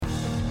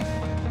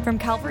From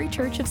Calvary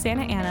Church of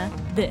Santa Ana,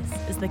 this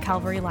is the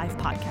Calvary Life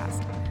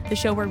Podcast, the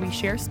show where we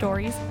share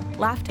stories,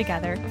 laugh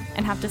together,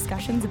 and have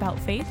discussions about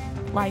faith,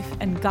 life,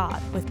 and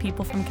God with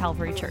people from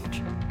Calvary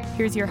Church.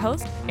 Here's your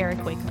host, Eric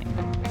Wakeling.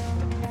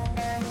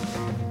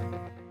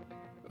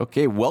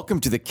 Okay, welcome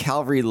to the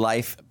Calvary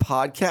Life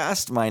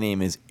Podcast. My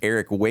name is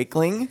Eric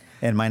Wakeling.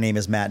 And my name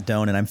is Matt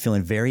Doan, and I'm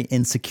feeling very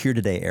insecure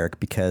today, Eric,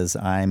 because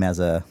I'm, as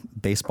a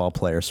baseball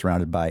player,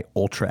 surrounded by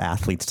ultra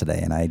athletes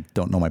today, and I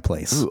don't know my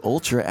place. Ooh,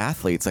 ultra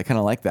athletes. I kind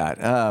of like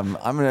that. I'm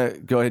going to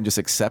go ahead and just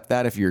accept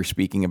that if you're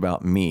speaking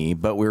about me,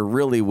 but we're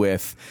really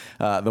with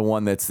the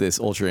one that's this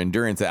ultra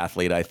endurance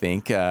athlete, I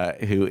think,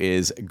 who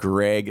is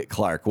Greg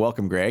Clark.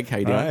 Welcome, Greg. How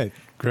you doing? All right.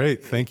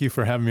 Great. Thank you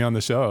for having me on the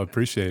show. I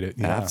appreciate it.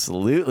 Yeah.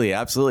 Absolutely.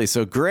 Absolutely.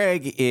 So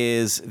Greg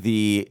is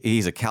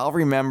he's a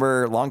Calvary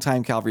member,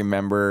 longtime Calvary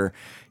member.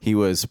 He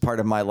was part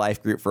of my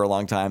life group for a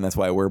long time. That's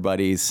why we're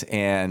buddies.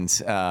 And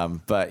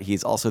but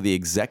he's also the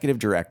executive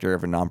director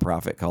of a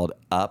nonprofit called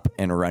Up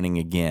and Running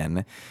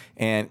Again.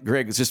 And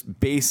Greg, it's just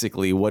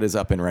basically, what does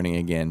Up and Running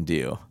Again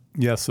do?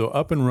 Yeah. So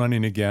Up and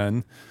Running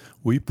Again,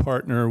 we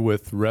partner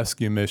with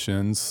rescue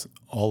missions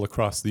all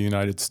across the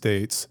United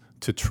States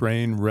to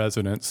train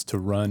residents to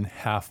run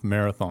half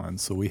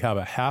marathons. So we have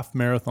a half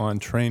marathon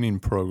training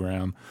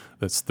program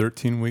that's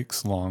 13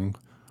 weeks long,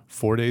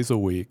 4 days a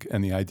week.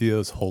 And the idea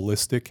is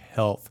holistic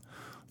health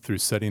through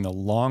setting a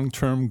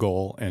long-term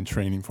goal and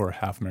training for a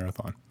half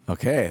marathon.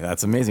 Okay,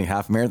 that's amazing.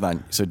 Half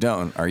marathon. So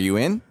Doan, are you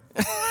in?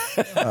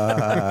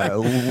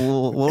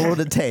 What would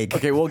it take?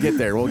 Okay, we'll get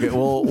there.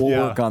 We'll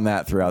work on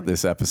that throughout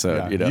this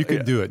episode. Yeah, you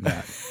can do it,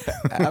 Matt.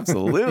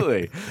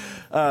 Absolutely.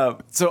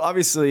 So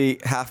obviously,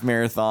 half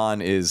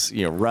marathon is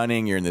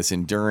running. You're in this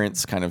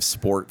endurance kind of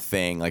sport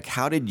thing. Like,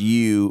 how did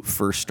you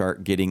first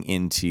start getting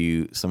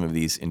into some of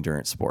these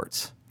endurance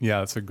sports? Yeah,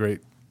 that's a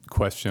great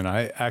question.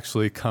 I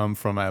actually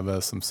I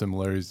have some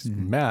similarities to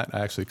Matt. I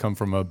actually come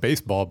from a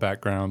baseball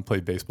background,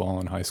 played baseball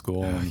in high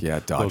school.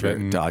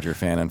 Dodger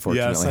fan,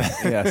 unfortunately.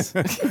 Yes.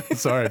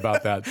 Sorry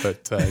about that,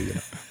 but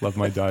love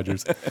my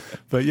Dodgers.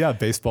 But yeah,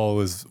 baseball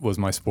was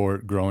my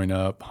sport growing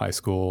up, high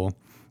school,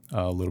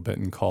 a little bit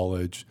in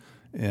college.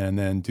 And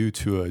then due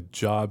to a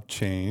job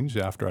change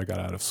after I got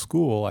out of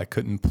school, I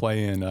couldn't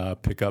play in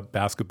pickup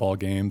basketball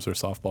games or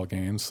softball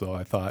games. So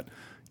I thought,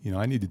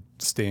 I need to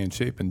stay in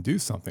shape and do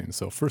something.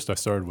 So first I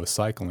started with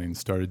cycling,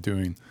 started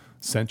doing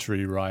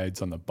century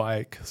rides on the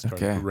bike,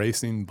 started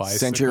racing bicycles.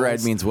 Century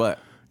ride means what?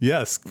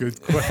 Yes,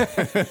 good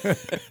question.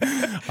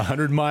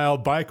 100-mile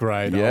bike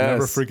ride. Yes. I'll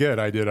never forget.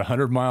 I did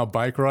 100-mile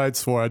bike ride,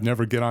 swore I'd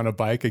never get on a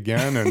bike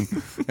again,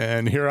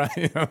 and here I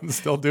am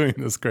still doing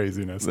this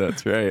craziness.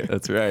 That's right.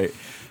 That's right.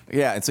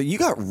 Yeah, and so you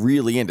got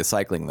really into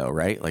cycling though,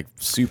 right? Like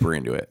super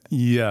into it.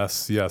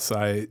 Yes.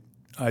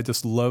 I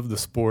just love the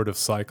sport of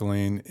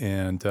cycling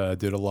and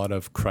did a lot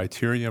of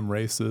criterium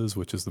races,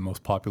 which is the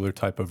most popular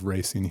type of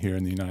racing here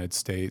in the United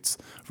States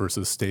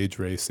versus stage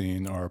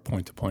racing or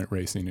point-to-point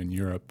racing in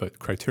Europe. But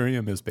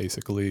criterium is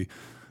basically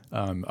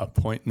a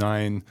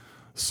 0.9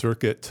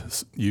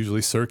 circuit,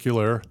 usually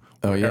circular,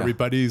 where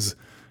everybody's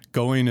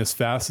going as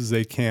fast as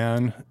they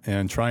can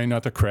and trying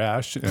not to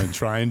crash and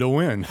trying to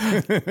win.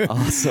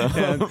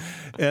 Awesome.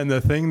 And the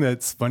thing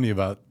that's funny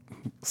about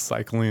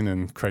cycling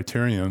and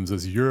criteriums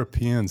is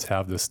Europeans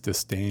have this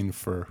disdain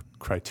for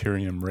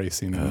criterium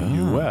racing in the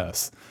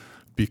U.S.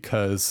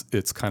 because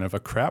it's kind of a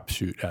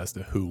crapshoot as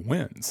to who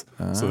wins.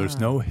 So there's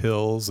no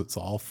hills, it's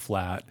all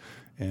flat,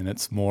 and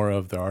it's more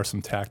of there are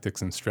some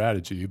tactics and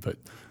strategy, but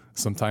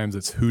sometimes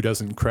it's who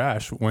doesn't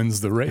crash wins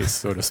the race,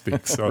 so to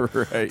speak. So,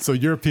 So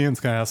Europeans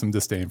kind of have some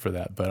disdain for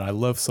that. But I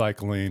love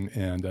cycling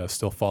and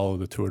still follow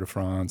the Tour de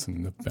France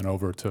and have been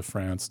over to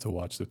France to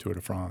watch the Tour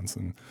de France.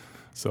 And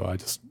so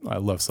I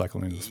love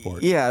cycling as a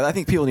sport. Yeah, I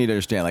think people need to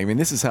understand. Like, I mean,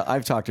 this is how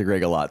I've talked to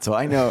Greg a lot. So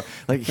I know,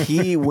 like,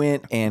 he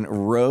went and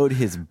rode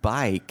his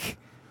bike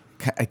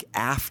like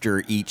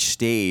after each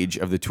stage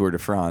of the Tour de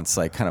France,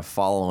 like kind of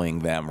following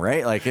them,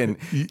 right? Like, and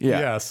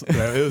yes,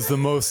 it was the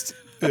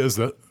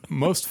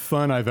most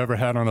fun I've ever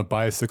had on a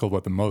bicycle,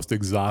 but the most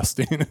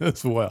exhausting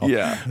as well.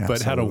 Yeah,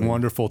 but absolutely. Had a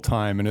wonderful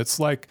time. And it's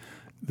like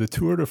the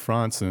Tour de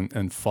France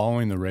and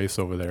following the race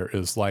over there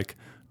is like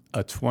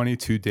a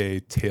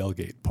 22-day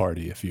tailgate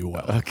party, if you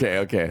will.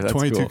 Okay, that's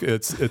 22. Cool.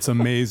 It's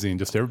amazing.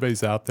 Just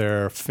everybody's out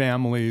there,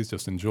 families,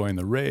 just enjoying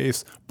the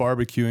race,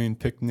 barbecuing,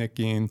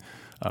 picnicking,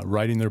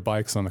 riding their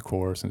bikes on the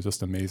course, and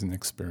just amazing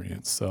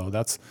experience. So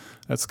that's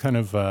kind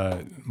of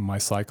my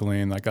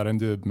cycling. I got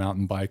into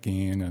mountain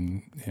biking,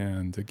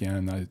 and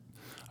again, I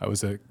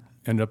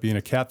ended up being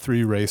a Cat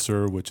 3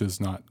 racer, which is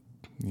not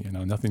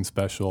nothing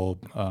special.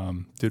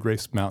 Did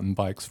race mountain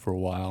bikes for a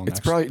while. It's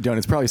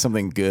probably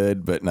something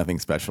good, but nothing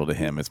special to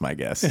him is my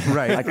guess.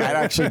 Right. Like, I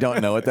actually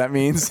don't know what that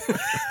means.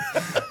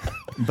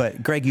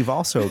 But Greg, you've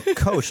also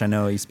coached. I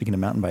know, speaking of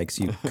mountain bikes,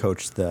 you've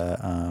coached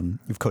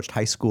you've coached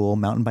high school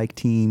mountain bike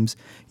teams.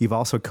 You've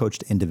also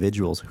coached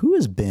individuals. Who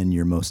has been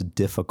your most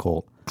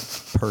difficult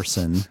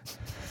person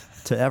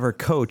to ever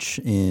coach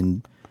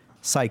in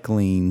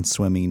cycling,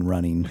 swimming,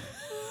 running?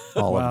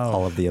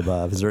 All of the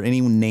above. Is there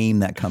any name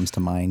that comes to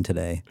mind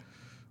today?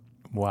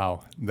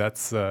 Wow,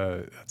 that's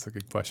a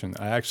good question.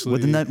 I actually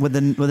with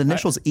the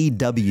initials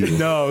EW.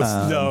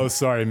 No,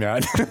 sorry,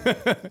 Matt.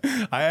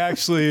 I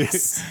actually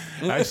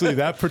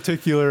that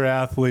particular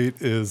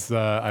athlete is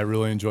I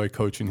really enjoy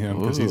coaching him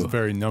because he's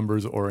very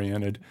numbers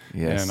oriented,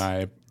 and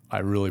I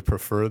really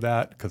prefer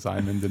that because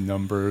I'm into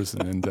numbers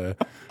and into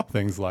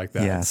things like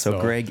that. Yeah, so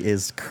Greg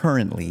is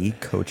currently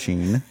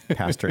coaching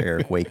Pastor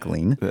Eric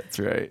Wakeling. That's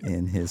right.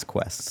 In his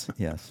quests,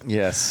 yes.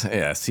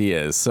 Yes, he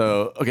is.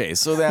 So, okay,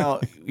 so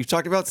now you've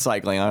talked about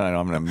cycling. I don't know,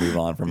 I'm going to move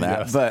on from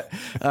that. Yes. But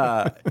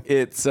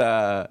it's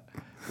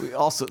we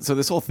also, so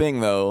this whole thing,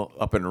 though,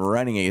 up and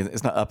running,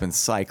 it's not up and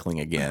cycling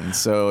again.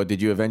 So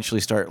did you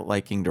eventually start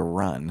liking to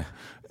run?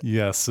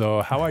 Yeah,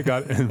 so how I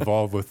got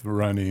involved with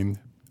running,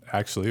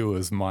 actually, it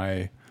was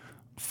my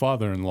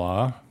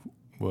father-in-law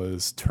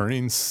was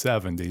turning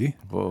 70.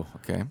 Whoa,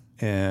 okay.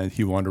 And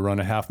he wanted to run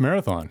a half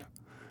marathon.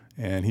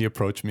 And he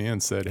approached me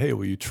and said, hey,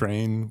 will you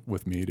train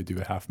with me to do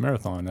a half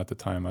marathon? At the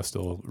time, I was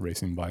still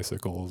racing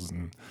bicycles.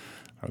 And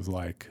I was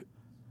like,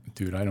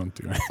 dude, I don't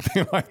do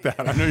anything like that.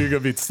 I know you're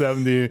going to be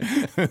 70.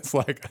 It's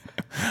like,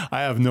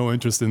 I have no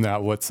interest in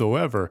that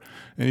whatsoever.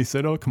 And he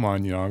said, oh, come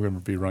on, I'm going to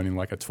be running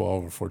like a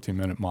 12 or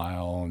 14-minute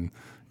mile. And,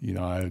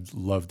 I'd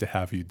love to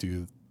have you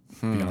be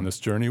on this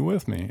journey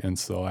with me. And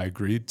so I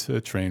agreed to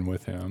train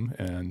with him.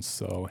 And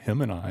so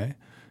him and I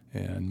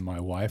and my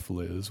wife,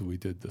 Liz, we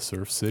did the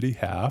Surf City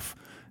half,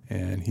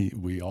 and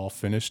we all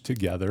finished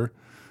together.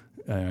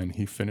 And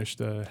he finished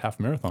a half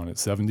marathon at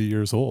 70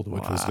 years old,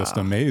 which was just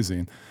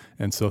amazing.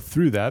 And so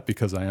through that,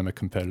 because I am a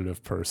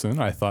competitive person,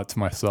 I thought to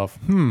myself,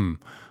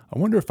 I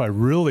wonder if I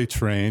really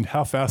trained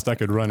how fast I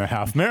could run a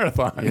half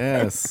marathon.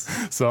 Yes.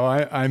 So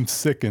I'm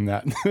sick in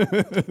that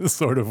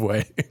sort of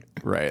way.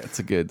 Right. That's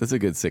a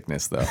good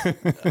sickness, though.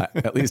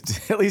 At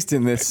least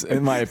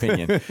in my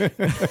opinion,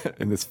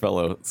 in this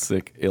fellow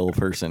sick, ill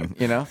person,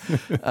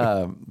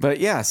 But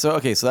yeah, so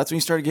that's when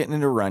you started getting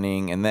into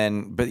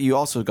running, but you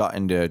also got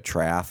into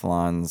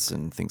triathlons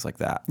and things like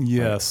that.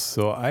 Yes. Right?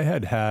 So I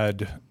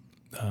had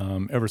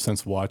ever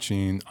since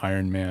watching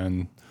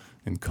Ironman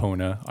in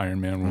Kona,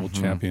 Ironman World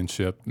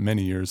Championship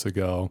many years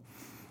ago,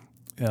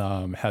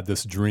 had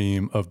this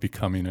dream of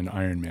becoming an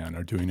Ironman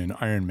or doing an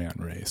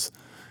Ironman race.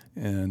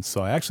 And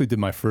so I actually did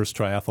my first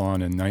triathlon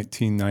in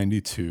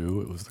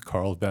 1992. It was the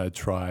Carlsbad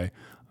Tri.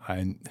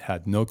 I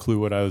had no clue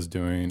what I was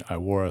doing. I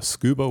wore a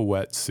scuba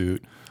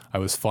wetsuit. I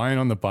was fine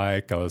on the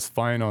bike. I was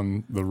fine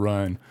on the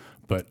run.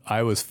 But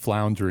I was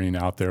floundering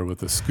out there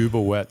with a scuba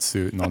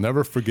wetsuit, and I'll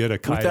never forget a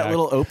kayak. With that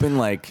little open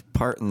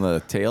part in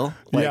the tail?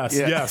 Yes.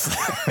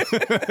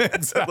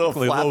 Exactly. Little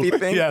flappy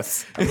thing?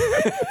 Yes.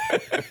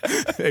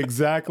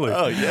 Exactly.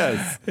 Oh,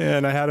 yes.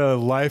 And I had a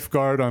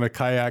lifeguard on a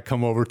kayak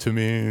come over to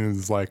me and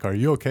was like, are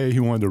you okay? He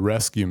wanted to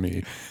rescue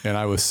me. And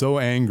I was so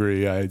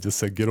angry, I just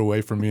said, get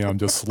away from me. I'm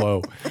just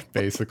slow,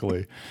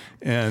 basically.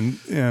 And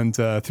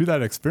through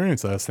that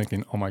experience, I was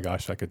thinking, oh my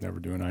gosh, I could never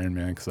do an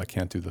Ironman because I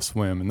can't do the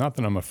swim. And not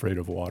that I'm afraid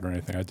of water or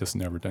anything. I just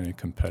never done any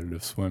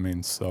competitive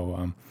swimming.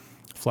 So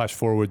flash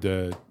forward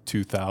to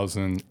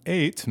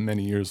 2008,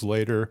 many years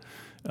later,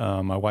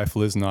 my wife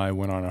Liz and I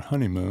went on our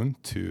honeymoon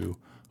to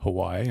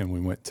Hawaii, and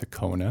we went to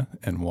Kona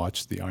and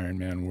watched the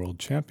Ironman World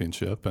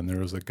Championship. And there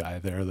was a guy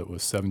there that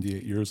was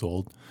 78 years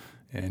old,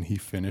 and he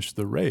finished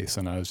the race.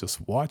 And I was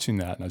just watching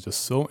that, and I was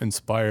just so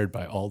inspired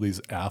by all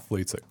these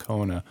athletes at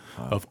Kona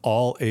of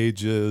all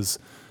ages,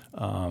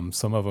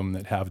 some of them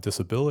that have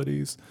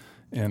disabilities.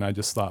 And I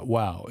just thought,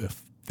 wow,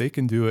 if they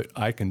can do it,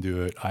 I can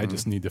do it. I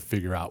just need to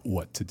figure out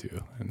what to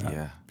do. And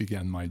that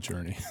began my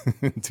journey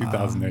in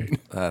 2008.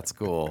 That's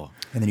cool.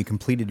 And then you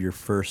completed your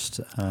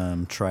first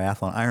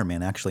triathlon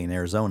Ironman, actually, in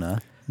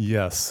Arizona.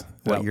 Yes.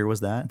 What year was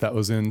that? That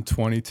was in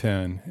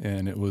 2010,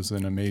 and it was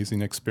an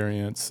amazing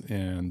experience.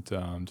 And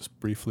just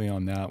briefly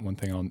on that, one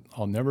thing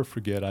I'll never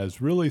forget, I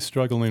was really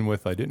struggling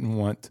with, I didn't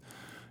want,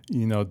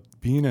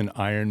 being an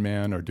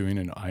Ironman or doing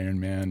an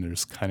Ironman,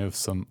 there's kind of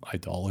some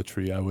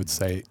idolatry, I would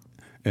say,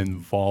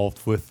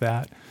 involved with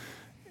that.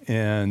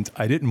 And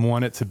I didn't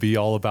want it to be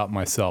all about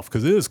myself,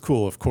 because it is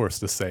cool, of course,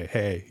 to say,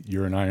 hey,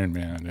 you're an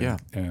Ironman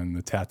and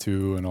the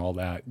tattoo and all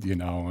that,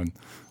 and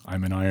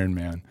I'm an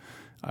Ironman.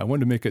 I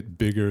wanted to make it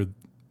bigger,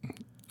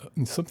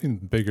 something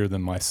bigger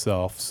than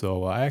myself.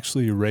 So I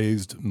actually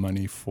raised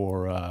money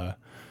for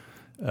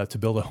to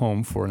build a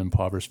home for an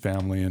impoverished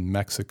family in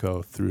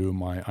Mexico through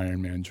my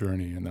Ironman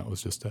journey. And that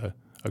was just a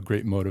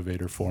great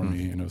motivator for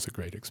me, and it was a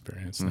great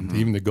experience. And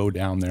even to go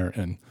down there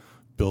and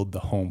build the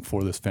home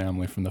for this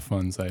family from the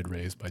funds I had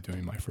raised by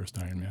doing my first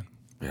Ironman.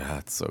 Yeah,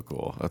 that's so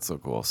cool. That's so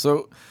cool.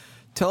 So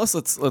tell us,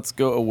 let's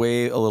go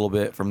away a little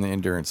bit from the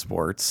endurance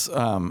sports.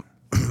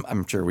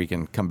 I'm sure we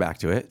can come back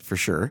to it for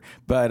sure.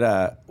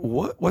 But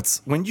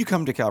when did you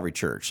come to Calvary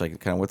Church? Like,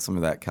 kind of what's some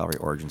of that Calvary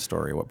origin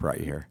story? What brought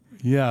you here?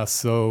 Yeah,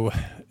 so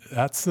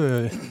that's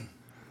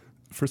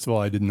first of all,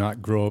 I did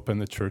not grow up in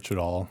the church at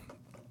all.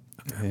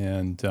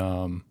 And,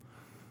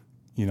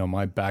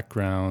 my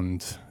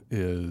background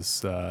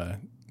is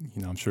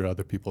I'm sure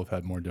other people have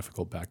had more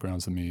difficult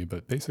backgrounds than me,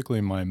 but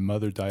basically my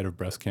mother died of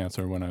breast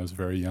cancer when I was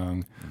very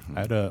young.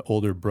 I had an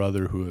older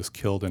brother who was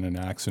killed in an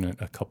accident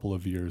a couple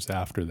of years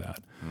after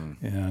that.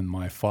 And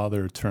my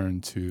father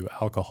turned to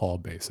alcohol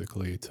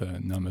basically to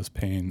numb his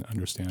pain,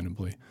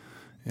 understandably.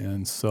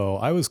 And so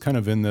I was kind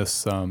of in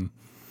this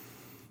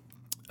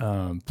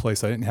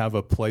place. I didn't have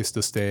a place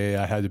to stay.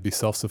 I had to be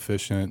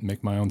self-sufficient,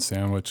 make my own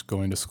sandwich,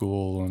 going to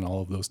school and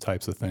all of those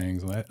types of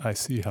things. And I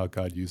see how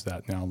God used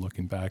that now,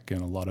 looking back,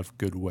 in a lot of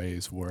good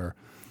ways where,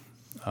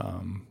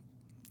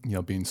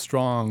 being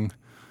strong,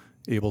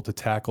 able to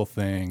tackle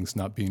things,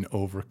 not being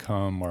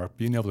overcome or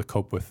being able to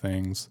cope with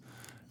things.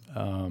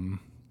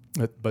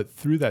 But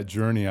through that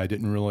journey, I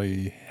didn't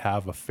really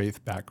have a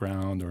faith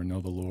background or know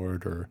the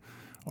Lord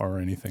or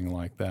anything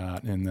like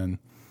that. And then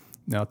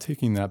now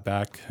taking that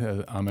back,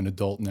 I'm an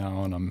adult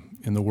now and I'm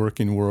in the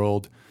working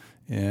world.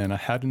 And I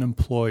had an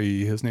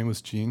employee, his name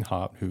was Gene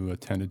Hopp, who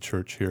attended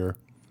church here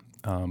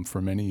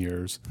for many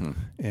years.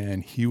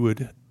 And he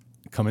would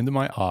come into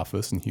my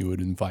office and he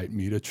would invite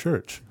me to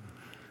church.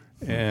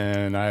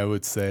 And I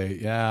would say,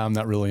 yeah, I'm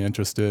not really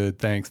interested,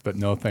 thanks, but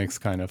no thanks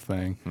kind of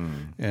thing.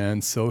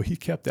 And so he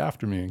kept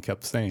after me and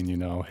kept saying,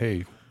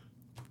 hey,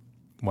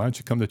 why don't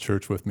you come to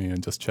church with me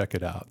and just check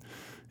it out?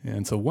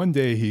 And so one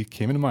day he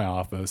came into my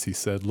office. He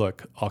said,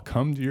 look, I'll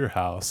come to your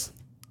house.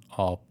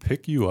 I'll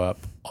pick you up.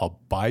 I'll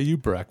buy you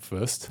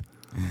breakfast.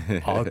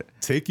 I'll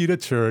take you to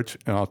church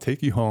and I'll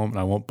take you home and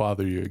I won't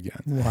bother you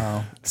again.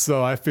 Wow.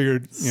 So I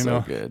figured,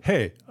 good.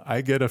 Hey,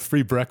 I get a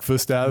free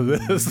breakfast out of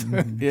this.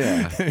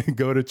 Yeah.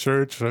 Go to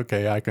church.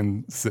 Okay, I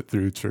can sit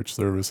through church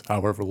service,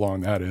 however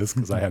long that is,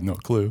 because I had no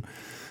clue.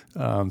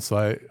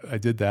 So I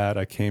did that.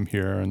 I came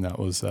here, and that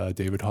was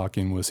David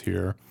Hawking was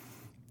here.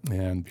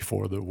 And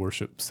before the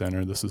worship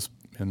center, this is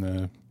in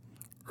the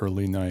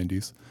early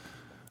 90s,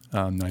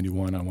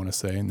 91, I want to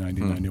say,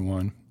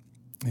 91.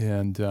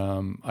 And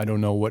I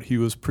don't know what he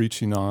was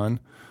preaching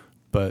on,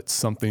 but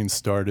something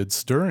started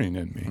stirring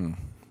in me.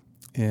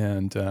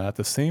 And at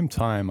the same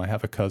time, I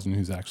have a cousin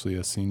who's actually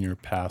a senior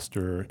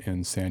pastor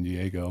in San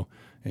Diego,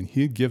 and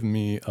he had given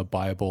me a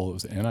Bible. It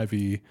was an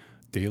NIV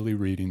daily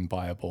reading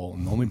Bible,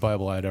 and the only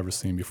Bible I had ever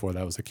seen before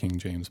that was a King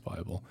James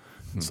Bible.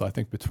 And so I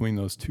think between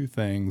those two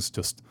things,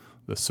 just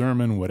the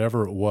sermon,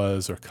 whatever it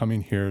was, or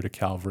coming here to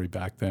Calvary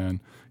back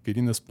then,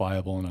 getting this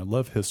Bible, and I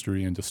love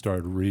history, and just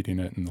started reading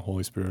it, and the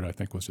Holy Spirit, I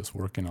think, was just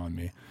working on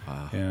me.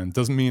 Wow. And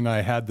doesn't mean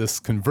I had this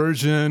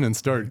conversion and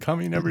started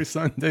coming every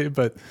Sunday,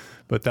 but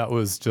that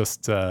was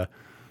just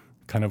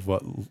kind of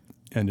what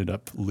ended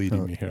up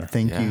leading me here.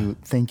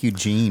 Thank you,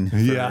 Gene,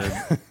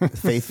 for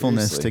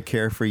faithfulness to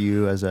care for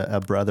you as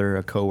a brother,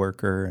 a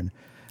coworker, and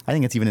I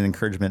think it's even an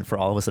encouragement for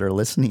all of us that are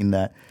listening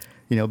that,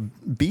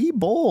 be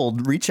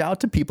bold, reach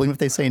out to people, even if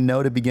they say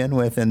no to begin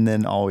with, and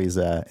then always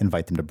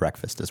invite them to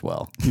breakfast as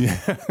well.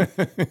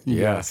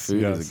 Yes,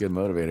 food is a good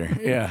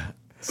motivator. Yeah.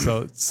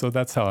 So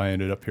that's how I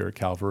ended up here at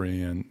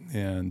Calvary,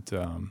 and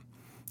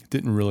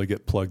didn't really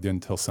get plugged in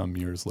until some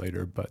years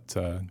later, but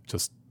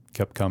just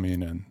kept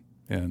coming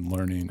and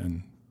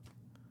learning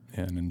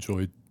and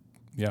enjoyed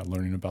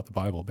learning about the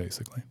Bible,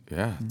 basically.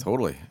 Yeah,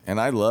 totally. And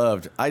I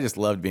just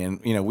loved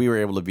being, we were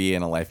able to be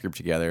in a life group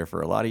together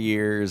for a lot of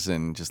years,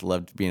 and just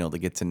loved being able to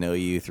get to know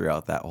you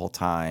throughout that whole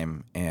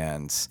time,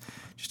 and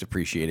just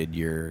appreciated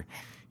your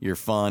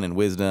fun and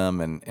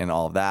wisdom and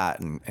all of that,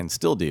 and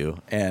still do.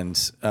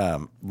 And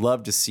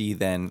love to see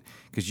then,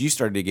 because you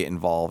started to get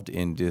involved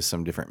into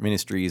some different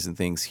ministries and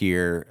things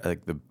here.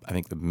 I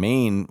think the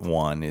main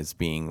one is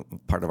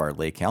being part of our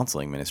lay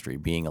counseling ministry,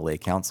 being a lay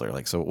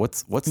counselor. So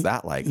what's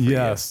that like for you?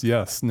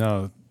 Yes.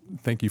 No,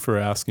 thank you for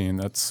asking.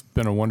 That's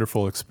been a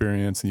wonderful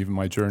experience. And even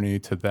my journey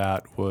to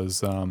that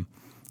was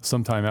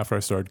sometime after I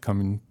started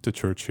coming to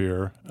church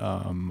here.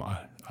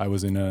 I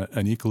was in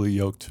an equally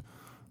yoked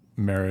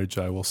marriage,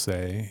 I will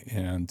say,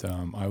 and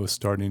I was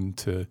starting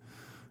to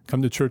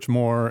come to church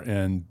more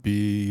and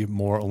be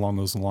more along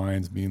those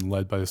lines, being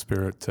led by the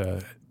Spirit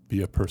to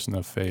be a person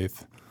of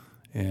faith.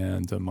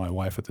 And my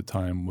wife at the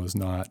time was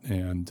not,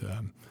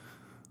 and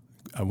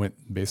I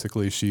went,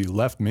 basically she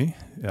left me.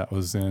 That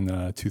was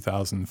in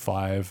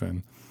 2005,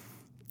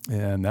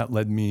 and that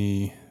led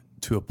me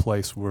to a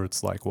place where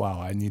it's like,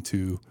 wow, I need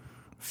to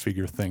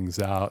figure things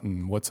out,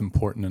 and what's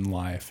important in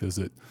life. Is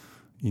it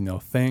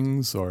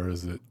things, or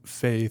is it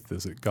faith?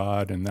 Is it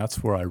God? And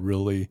that's where I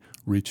really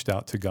reached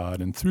out to God.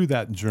 And through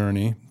that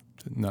journey,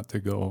 not to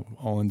go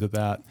all into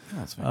that,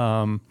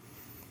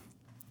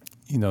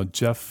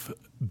 Jeff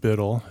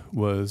Biddle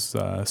was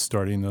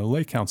starting the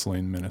lay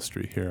counseling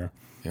ministry here.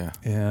 Yeah.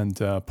 And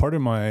part of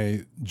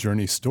my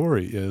journey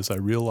story is I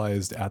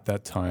realized at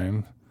that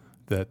time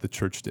that the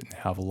church didn't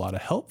have a lot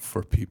of help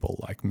for people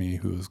like me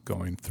who was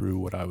going through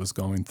what I was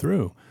going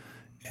through.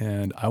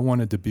 And I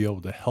wanted to be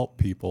able to help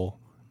people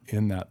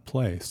in that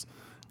place.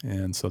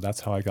 And so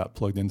that's how I got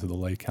plugged into the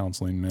lay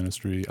counseling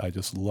ministry. I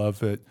just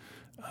love it.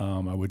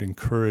 I would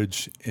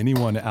encourage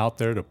anyone out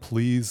there to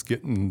please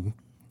get in,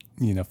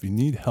 if you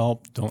need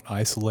help, don't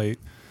isolate.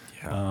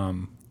 Yeah.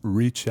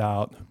 Reach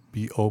out,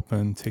 be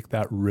open, take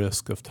that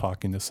risk of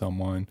talking to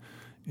someone.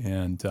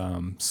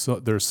 And so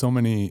there's so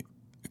many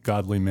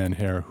godly men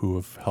here who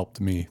have helped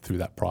me through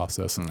that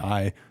process. And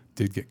I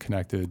did get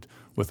connected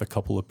with a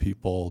couple of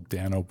people,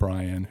 Dan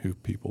O'Brien, who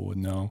people would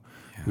know,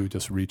 who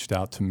just reached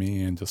out to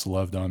me and just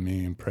loved on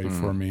me and prayed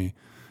for me.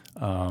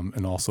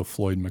 And also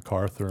Floyd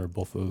MacArthur.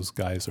 Both of those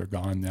guys are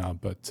gone now,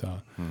 but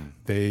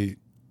they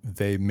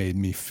made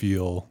me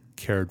feel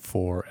cared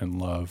for and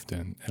loved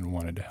and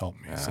wanted to help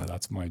me. Yeah. So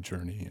that's my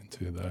journey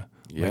into the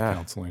lay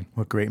counseling.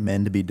 What great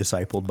men to be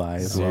discipled by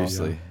as well.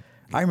 Seriously.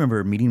 I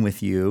remember meeting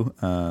with you,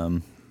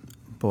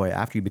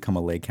 after you become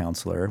a lay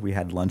counselor. We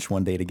had lunch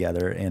one day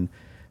together, and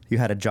you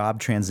had a job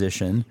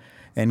transition,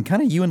 and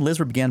kind of you and Liz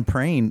began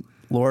praying,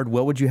 Lord,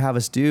 what would you have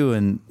us do?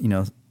 And,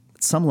 at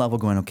some level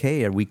going,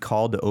 okay, are we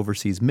called to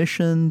overseas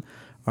mission?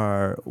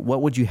 Or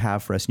what would you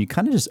have for us? And you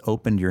kind of just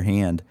opened your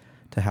hand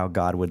to how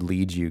God would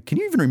lead you. Can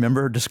you even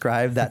remember or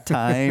describe that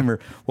time? Or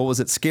what was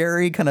it,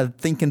 scary, kind of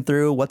thinking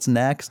through what's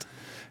next?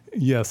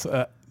 Yes.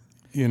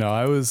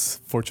 I was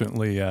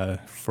fortunately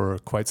for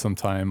quite some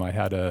time, I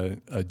had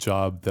a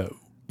job that,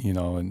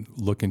 and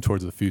looking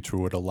towards the future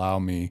would allow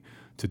me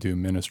to do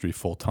ministry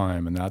full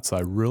time. And I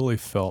really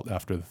felt,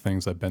 after the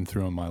things I've been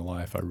through in my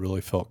life, I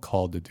really felt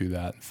called to do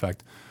that. In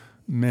fact,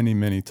 many,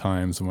 many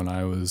times when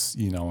I was,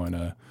 in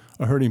a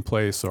hurting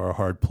place or a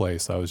hard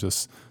place, I was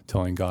just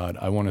telling God,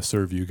 I want to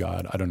serve you,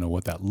 God. I don't know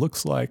what that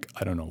looks like.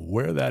 I don't know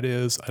where that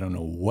is. I don't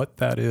know what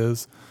that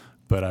is,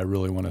 but I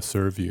really want to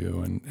serve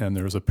you. And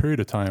there was a period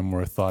of time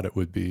where I thought it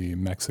would be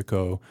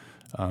Mexico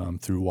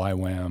through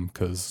YWAM,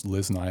 because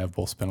Liz and I have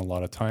both spent a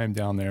lot of time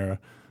down there.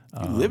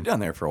 You lived down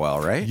there for a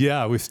while, right?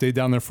 Yeah, we stayed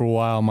down there for a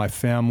while. My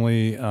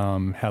family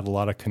had a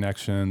lot of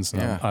connections.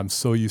 Yeah. I'm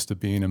so used to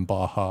being in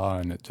Baja,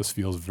 and it just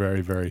feels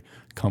very, very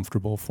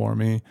comfortable for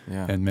me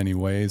in many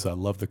ways. I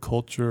love the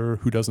culture.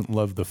 Who doesn't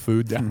love the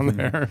food down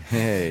there?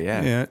 Hey,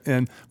 yeah.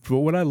 But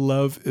what I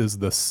love is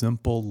the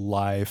simple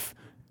life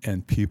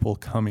and people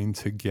coming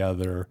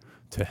together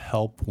to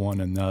help one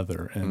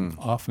another, and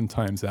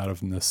oftentimes out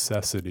of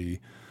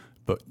necessity.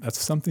 But that's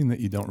something that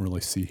you don't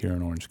really see here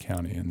in Orange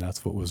County, and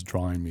that's what was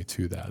drawing me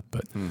to that.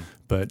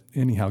 But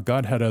anyhow,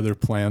 God had other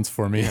plans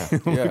for me.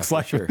 Looks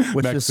like sure.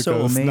 Which is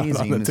so amazing.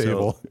 Not on the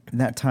table. So in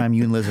that time,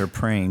 you and Liz are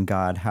praying,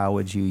 God, how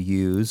would you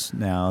use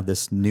now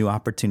this new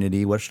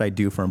opportunity? What should I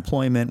do for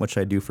employment? What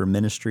should I do for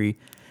ministry?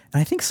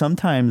 And I think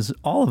sometimes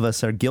all of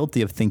us are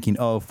guilty of thinking,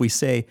 if we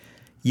say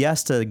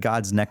yes to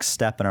God's next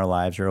step in our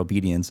lives or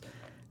obedience,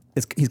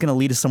 he's going to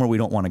lead us somewhere we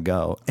don't want to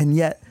go. And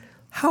yet,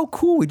 how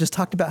cool. We just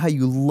talked about how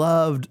you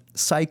loved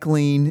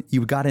cycling,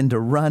 you got into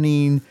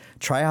running,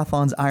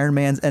 triathlons,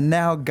 Ironmans, and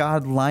now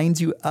God lines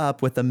you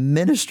up with a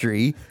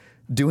ministry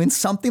doing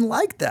something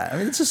like that. I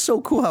mean, it's just so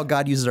cool how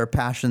God uses our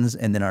passions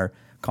and then our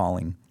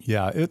calling.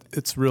 Yeah,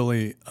 it's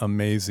really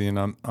amazing.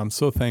 I'm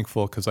so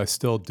thankful because I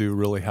still do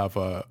really have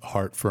a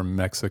heart for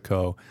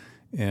Mexico.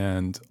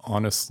 And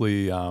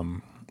honestly, I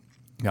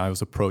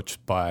was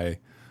approached by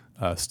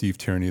Steve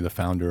Tierney, the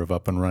founder of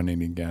Up and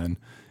Running Again.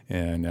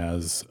 And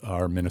as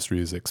our ministry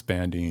is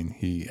expanding,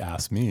 he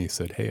asked me, he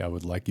said, hey, I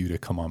would like you to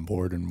come on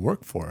board and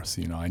work for us.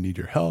 I need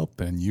your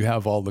help, and you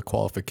have all the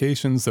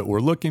qualifications that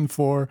we're looking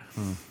for.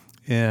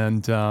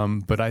 And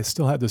but I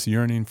still had this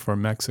yearning for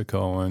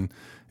Mexico. And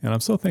I'm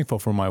so thankful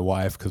for my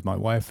wife, because my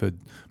wife had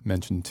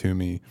mentioned to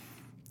me,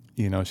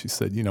 she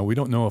said, we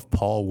don't know if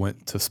Paul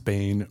went to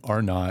Spain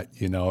or not.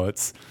 She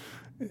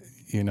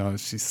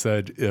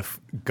said,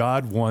 if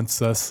God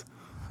wants us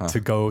to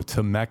go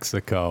to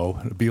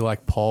Mexico, be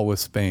like Paul with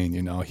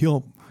Spain,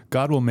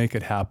 God will make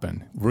it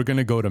happen. We're going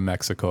to go to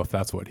Mexico if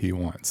that's what he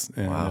wants.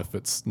 And if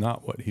it's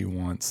not what he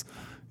wants,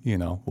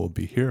 we'll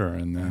be here.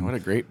 And then what a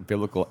great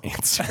biblical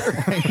answer.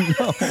 I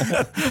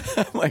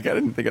know. I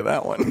didn't think of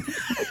that one.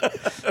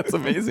 That's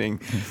amazing.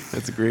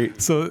 That's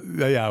great. So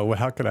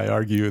how could I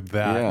argue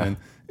that?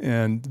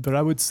 Yeah. But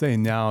I would say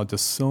now,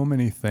 just so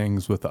many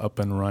things with Up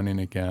and Running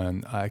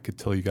Again. I could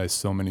tell you guys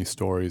so many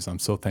stories. I'm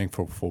so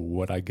thankful for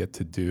what I get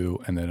to do,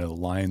 and that it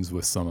aligns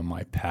with some of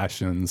my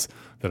passions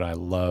that I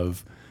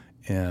love,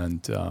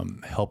 and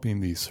helping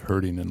these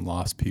hurting and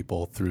lost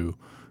people through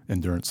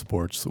endurance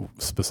sports,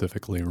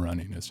 specifically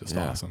running, is just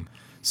awesome.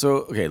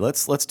 So, okay,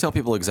 let's tell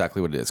people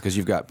exactly what it is, because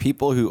you've got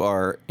people who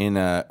are in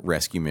a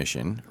rescue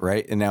mission,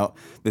 right? And now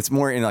it's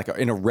more in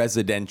in a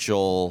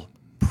residential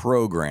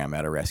program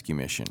at a rescue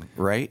mission,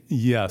 right?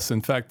 Yes.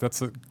 In fact,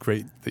 that's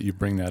great that you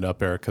bring that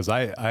up, Eric, because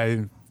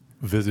I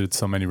visited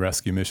so many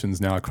rescue missions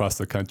now across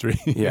the country.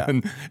 Yeah.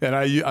 and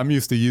I'm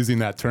used to using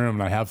that term,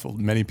 and I have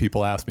many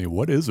people ask me,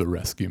 what is a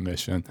rescue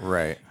mission?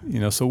 Right.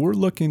 So we're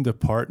looking to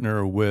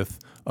partner with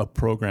a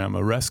program.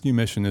 A rescue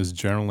mission is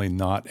generally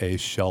not a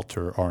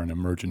shelter or an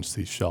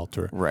emergency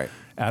shelter. Right.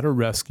 At a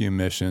rescue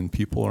mission,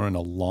 people are in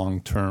a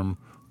long-term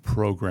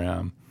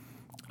program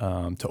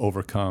to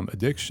overcome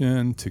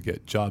addiction, to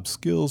get job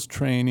skills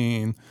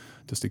training,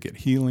 just to get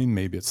healing.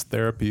 Maybe it's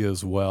therapy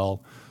as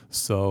well.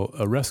 So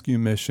a rescue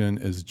mission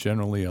is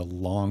generally a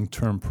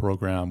long-term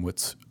program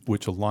which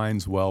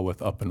aligns well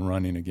with Up and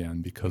Running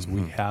Again, because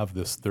we have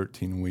this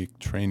 13-week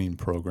training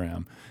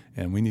program,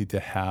 and we need to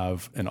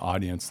have an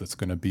audience that's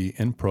going to be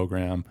in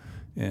program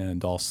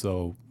and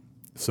also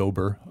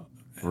sober,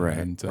 Right,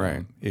 and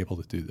right. able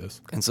to do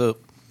this. And so,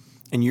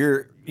 and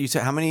you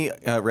said how many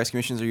rescue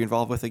missions are you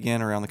involved with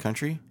again around the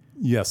country?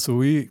 Yes, so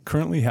we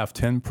currently have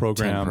 10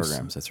 programs. 10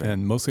 programs, that's right.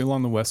 And mostly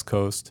along the West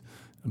Coast.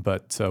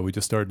 But we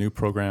just started new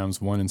programs,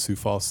 one in Sioux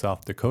Falls,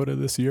 South Dakota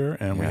this year.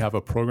 And we have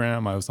a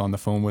program, I was on the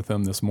phone with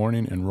them this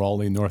morning, in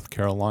Raleigh, North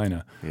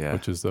Carolina,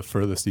 which is the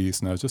furthest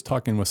east. And I was just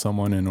talking with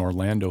someone in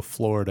Orlando,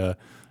 Florida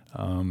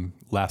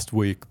last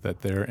week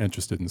that they're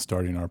interested in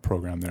starting our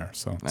program there.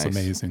 So Nice. It's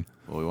amazing.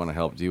 Well, we want to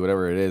help do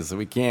whatever it is that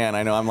we can.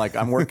 I know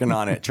I'm working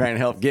on it, trying to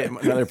help get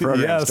another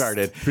program Yes,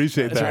 started.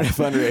 appreciate that. Trying to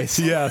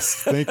fundraise.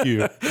 Yes, thank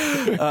you.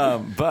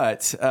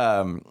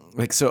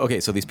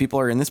 So these people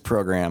are in this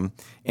program,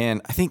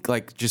 and I think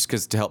just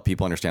because to help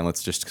people understand,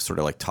 let's just sort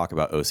of talk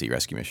about OC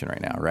Rescue Mission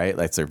right now, right?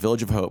 It's their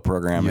Village of Hope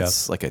program. Yes.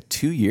 It's like a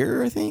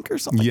 2-year, I think, or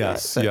something.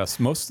 Yes, like that. yes.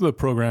 Most of the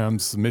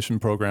programs, mission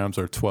programs,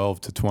 are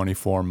 12 to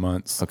 24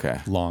 months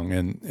long,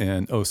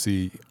 and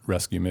OC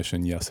Rescue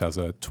Mission, has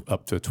a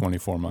up to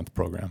 24-month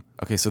program.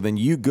 Okay, so then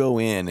you go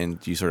in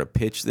and you sort of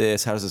pitch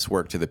this. How does this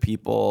work to the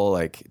people,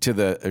 to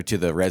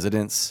the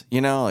residents?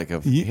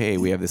 Hey,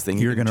 we have this thing.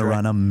 You're going to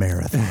run a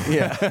marathon.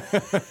 Yeah,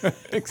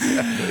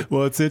 exactly.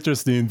 Well, it's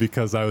interesting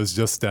because I was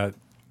just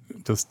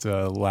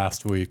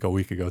last week, a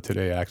week ago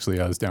today,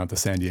 actually, I was down at the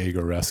San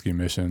Diego Rescue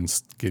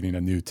Missions getting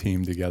a new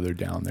team together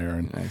down there.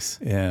 And, Nice.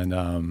 And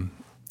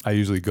I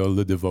usually go to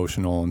the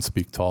devotional and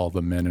speak to all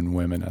the men and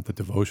women at the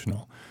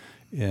devotional.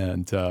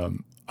 And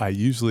I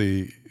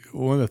usually,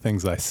 one of the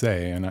things I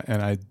say, and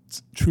I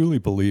truly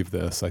believe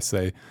this, I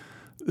say,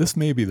 this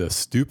may be the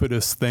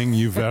stupidest thing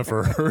you've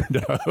ever heard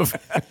of.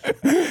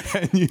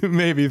 And you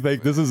maybe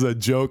think this is a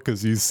joke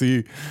because you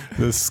see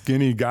this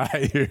skinny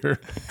guy here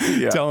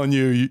telling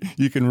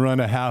you can run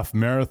a half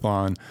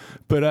marathon.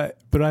 But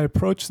I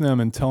approach them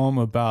and tell them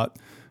about,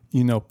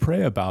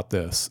 pray about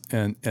this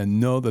and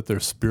know that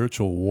there's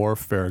spiritual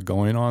warfare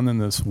going on in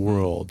this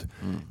world.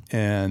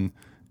 And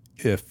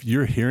if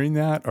you're hearing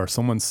that, or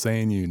someone's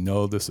saying,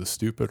 this is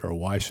stupid, or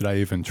why should I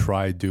even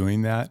try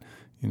doing that?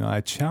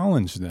 I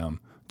challenge them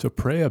to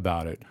pray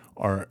about it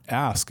or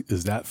ask,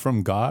 is that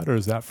from God or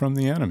is that from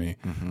the enemy?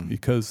 Mm-hmm.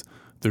 Because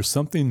there's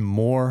something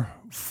more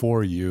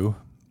for you,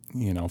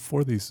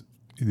 for these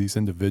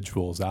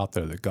individuals out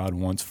there that God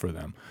wants for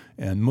them.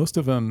 And most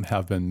of them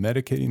have been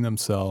medicating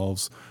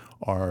themselves,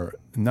 are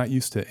not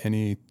used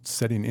to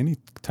setting any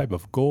type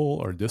of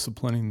goal or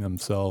disciplining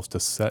themselves to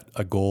set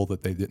a goal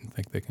that they didn't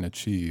think they can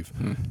achieve.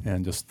 Mm-hmm.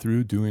 And just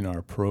through doing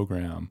our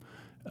program,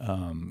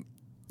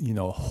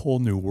 a whole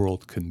new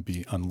world can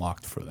be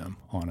unlocked for them,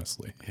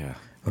 honestly. Yeah.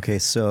 Okay,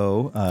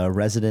 so a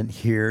resident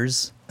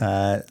hears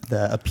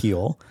the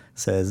appeal,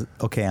 says,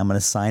 okay, I'm going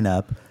to sign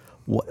up.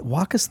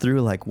 Walk us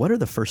through, what are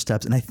the first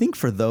steps? And I think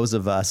for those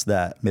of us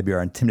that maybe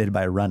are intimidated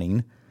by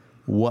running,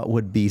 what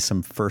would be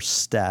some first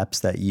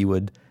steps that you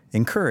would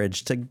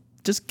encourage to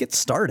just get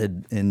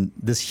started in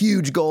this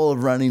huge goal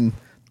of running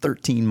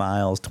 13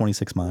 miles,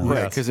 26 miles?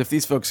 Right, because if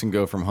these folks can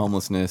go from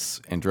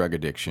homelessness and drug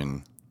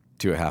addiction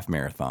to a half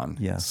marathon,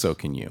 so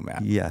can you,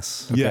 Matt.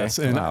 Yes. Okay. Yes,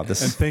 and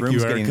thank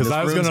room's you, Eric, because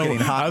I was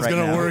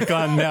going to work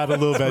on that a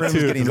little bit room's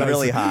too. Getting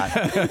really hot.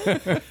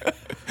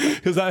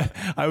 Because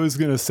I was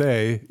going to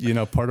say,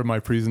 part of my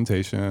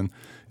presentation,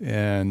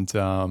 and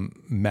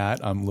Matt,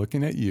 I'm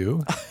looking at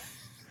you.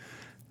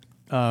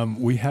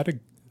 We had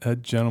a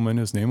gentleman,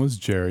 his name was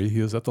Jerry.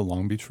 He was at the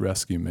Long Beach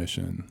Rescue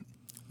Mission.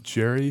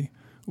 Jerry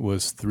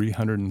was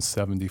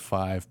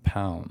 375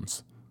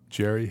 pounds.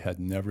 Jerry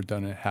had never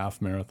done a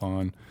half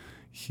marathon.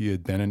 He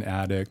had been an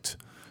addict.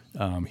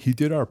 He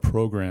did our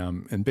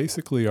program, and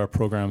basically our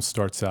program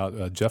starts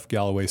out, Jeff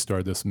Galloway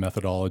started this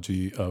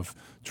methodology of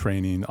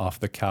training, off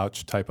the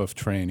couch type of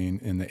training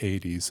in the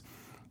 80s.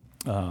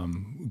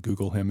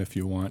 Google him if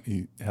you want.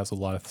 He has a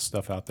lot of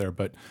stuff out there,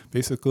 but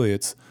basically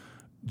it's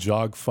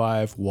jog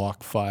 5,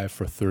 walk 5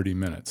 for 30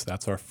 minutes.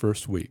 That's our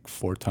first week,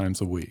 4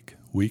 times a week.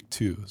 Week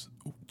 2,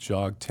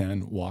 jog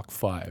 10, walk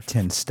 5.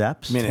 10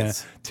 steps?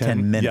 Minutes.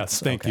 10 minutes. Yes,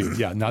 thank you.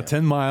 Yeah, not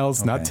 10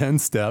 miles, not 10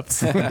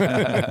 steps.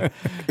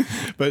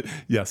 But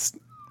yes,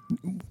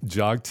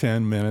 jog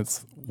 10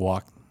 minutes,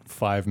 walk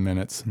 5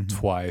 minutes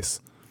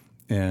twice,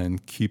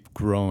 and keep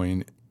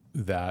growing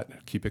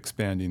that, keep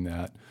expanding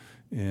that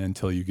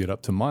until you get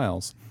up to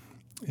miles.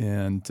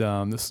 And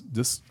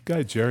this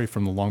guy, Jerry,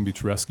 from the Long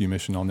Beach Rescue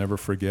Mission, I'll never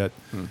forget.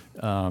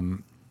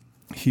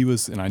 He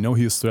was, and I know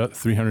he was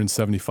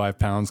 375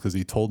 pounds because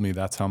he told me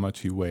that's how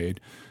much he weighed.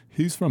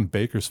 He's from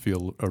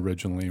Bakersfield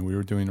originally, and we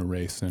were doing a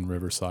race in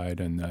Riverside,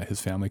 and his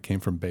family came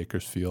from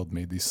Bakersfield,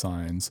 made these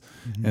signs.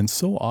 Mm-hmm. And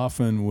so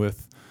often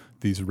with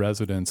these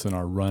residents and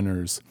our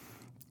runners,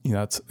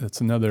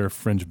 that's another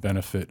fringe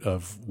benefit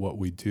of what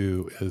we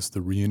do is the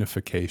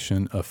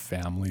reunification of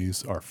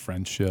families, our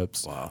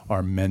friendships,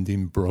 our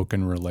mending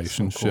broken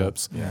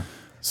relationships. So cool. Yeah.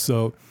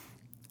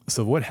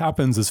 So what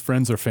happens is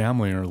friends or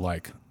family are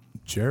like,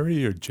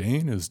 Jerry or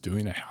Jane is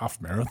doing a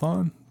half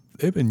marathon?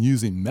 they've been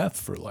using meth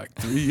for like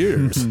 3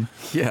 years.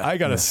 Yeah. I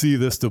got to see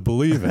this to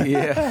believe it.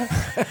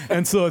 Yeah.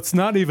 And so it's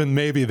not even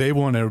maybe they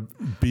want to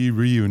be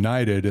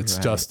reunited. It's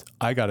just,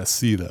 I got to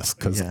see this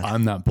because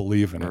I'm not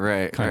believing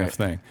it kind of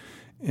thing.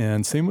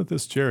 And same with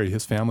this Jerry.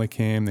 His family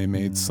came, they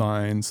made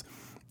signs.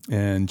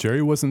 And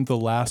Jerry wasn't the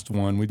last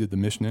one. We did the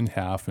mission in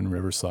half in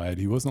Riverside.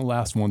 He wasn't the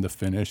last one to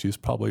finish. He was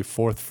probably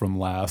fourth from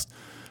last.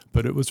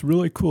 But it was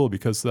really cool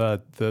because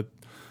the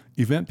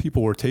event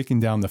people were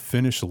taking down the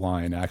finish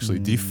line, actually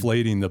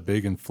deflating the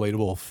big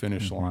inflatable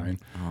finish line.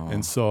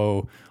 And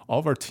so all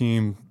of our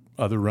team,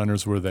 other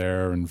runners were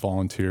there and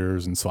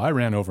volunteers. And so I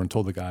ran over and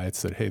told the guy, I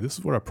said, hey, this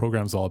is what our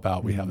program's all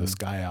about. We have this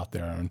guy out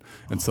there.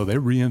 And so they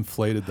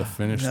reinflated the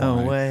finish line.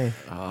 No way.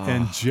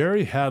 And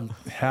Jerry had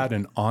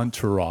an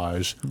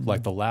entourage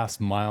like the last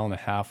mile and a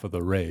half of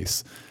the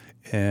race.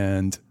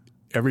 And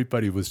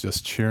everybody was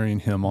just cheering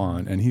him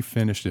on, and he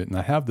finished it. And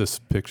I have this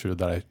picture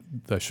that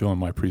I show in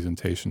my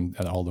presentation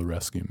at all the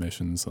rescue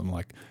missions. I'm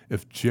like,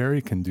 if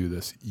Jerry can do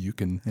this, you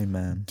can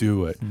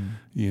do it.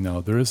 You know,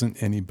 there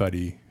isn't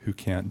anybody who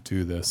can't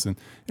do this.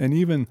 And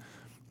even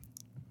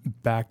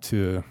back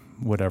to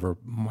whatever,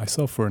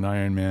 myself for an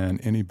Ironman,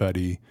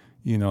 anybody,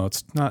 you know,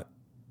 it's not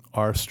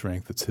our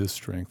strength, it's his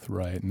strength,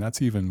 right? And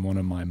that's even one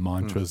of my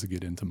mantras to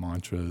get into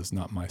mantras,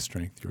 not my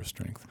strength, your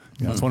strength.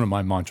 You know, it's one of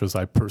my mantras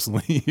I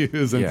personally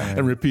use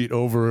and repeat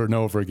over and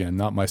over again,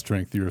 not my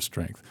strength, your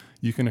strength.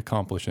 You can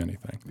accomplish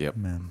anything. Yep.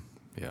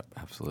 Yep,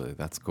 absolutely.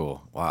 That's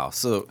cool. Wow.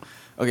 So,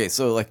 okay,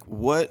 so like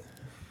what,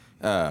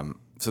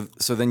 so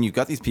then you've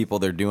got these people,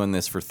 they're doing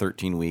this for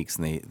 13 weeks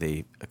and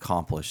they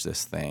accomplish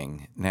this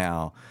thing.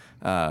 Now,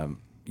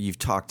 you've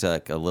talked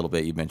like a little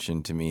bit, you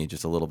mentioned to me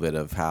just a little bit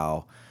of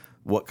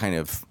what kind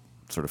of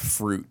sort of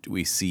fruit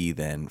we see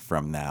then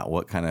from that?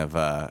 What kind of,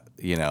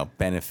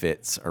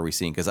 benefits are we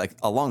seeing? Because like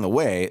along the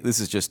way, this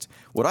is just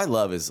what I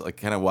love is like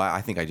kind of why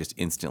I think I just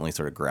instantly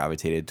sort of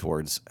gravitated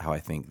towards how I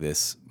think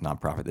this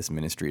nonprofit, this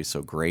ministry is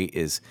so great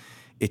is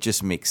it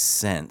just makes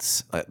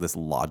sense at this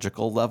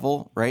logical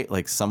level, right?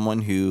 Like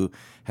someone who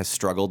has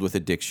struggled with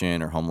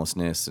addiction or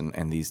homelessness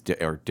and these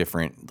or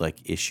different like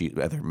issues,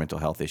 other mental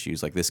health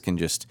issues, like this can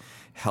just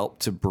help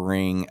to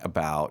bring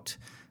about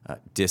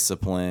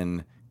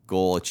discipline,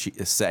 goal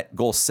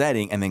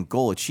setting, and then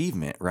goal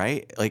achievement,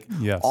 right? Like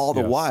all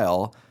the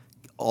while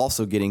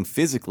also getting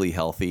physically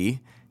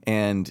healthy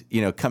and,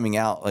 you know, coming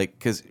out like,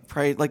 because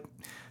probably like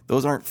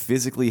those aren't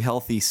physically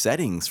healthy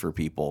settings for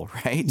people,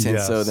 right? And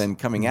so then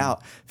coming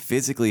out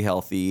physically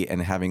healthy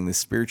and having the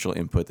spiritual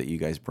input that you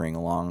guys bring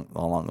along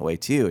the way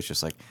too, it's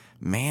just like,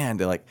 man,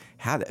 to like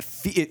have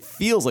that, it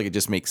feels like it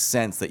just makes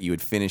sense that you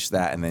would finish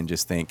that and then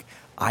just think,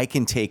 I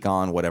can take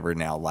on whatever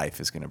now life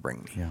is going to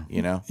bring me,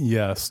 you know?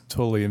 Yes,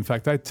 totally. In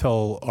fact, I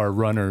tell our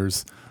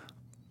runners,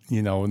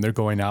 you know, when they're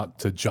going out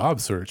to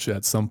job search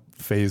at some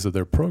phase of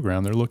their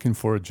program, they're looking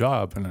for a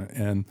job.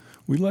 And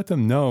we let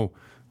them know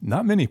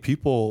not many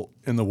people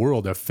in the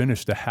world have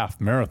finished a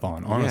half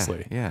marathon,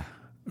 honestly. Yeah.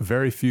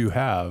 Very few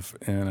have.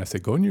 And I say,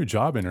 go in your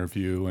job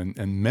interview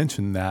and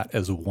mention that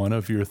as one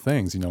of your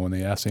things. You know, when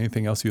they ask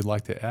anything else you'd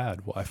like to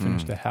add, well, I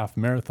finished a half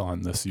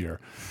marathon this year.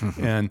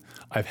 And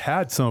I've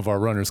had some of our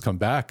runners come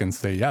back and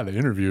say, yeah, the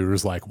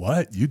interviewer's like,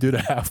 what? You did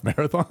a half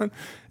marathon?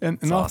 And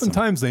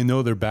oftentimes they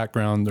know their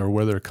background or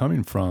where they're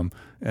coming from.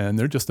 And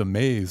they're just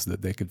amazed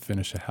that they could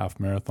finish a half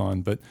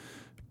marathon.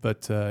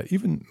 But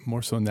even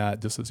more so than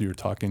that, just as you were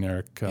talking,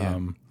 Eric,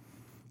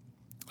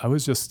 I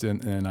was just,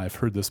 and I've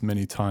heard this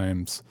many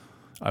times,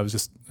 I was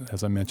just,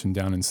 as I mentioned,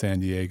 down in San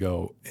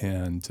Diego,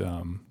 and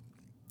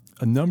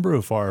a number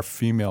of our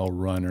female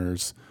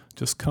runners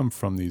just come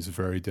from these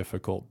very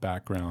difficult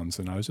backgrounds.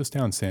 And I was just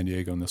down in San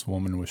Diego, and this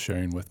woman was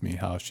sharing with me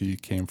how she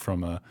came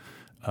from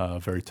a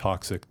very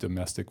toxic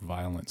domestic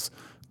violence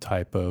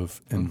type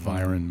of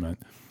environment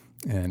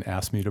and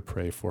asked me to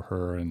pray for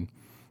her.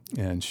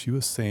 And she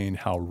was saying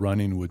how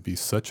running would be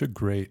such a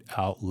great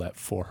outlet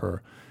for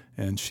her.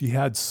 And she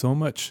had so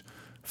much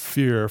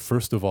fear,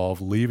 first of all, of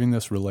leaving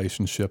this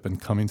relationship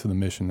and coming to the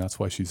mission. That's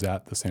why she's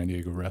at the San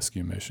Diego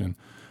Rescue Mission.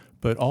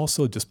 But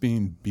also just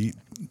being beat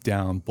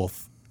down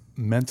both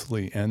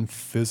mentally and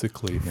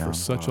physically for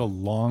such a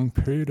long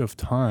period of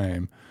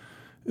time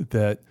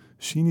that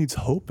she needs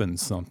hope in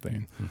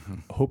something,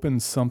 hope in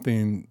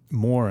something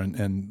more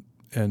and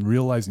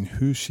realizing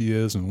who she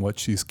is and what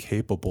she's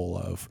capable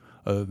of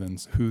other than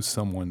who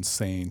someone's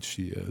saying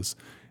she is.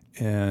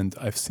 And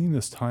I've seen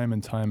this time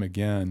and time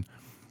again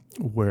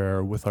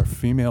where with our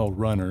female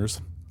runners,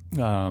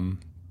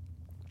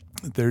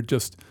 they're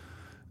just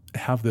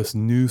have this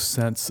new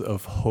sense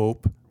of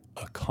hope,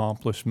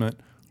 accomplishment.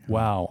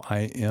 Wow,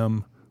 I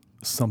am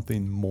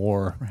something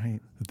more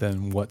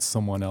than what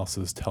someone else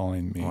is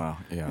telling me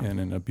in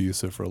an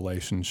abusive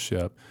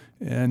relationship.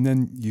 And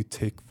then you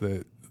take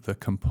the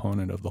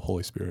component of the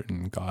Holy Spirit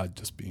and God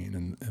just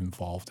being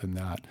involved in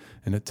that,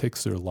 and it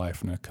takes their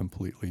life in a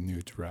completely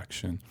new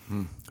direction.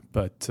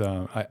 But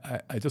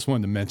I just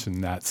wanted to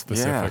mention that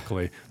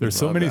specifically. There's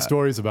so many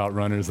stories about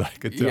runners I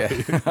could tell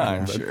you.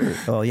 I'm sure.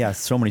 Well,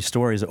 so many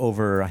stories,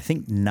 over, I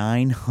think,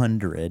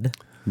 900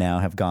 now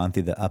have gone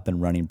through the Up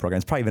and Running program.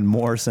 It's probably even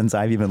more since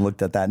I've even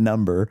looked at that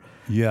number.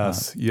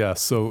 Yes.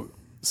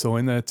 So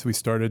in that, we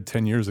started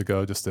 10 years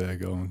ago, just to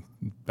go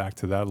back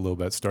to that a little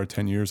bit, started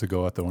 10 years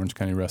ago at the Orange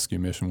County Rescue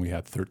Mission. We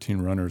had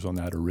 13 runners on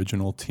that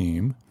original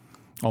team,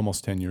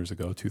 almost 10 years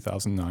ago,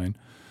 2009.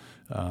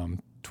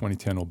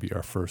 2010 will be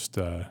our first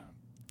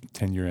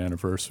 10-year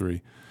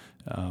anniversary.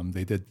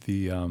 They did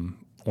the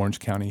Orange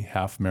County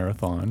Half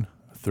Marathon,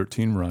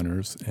 13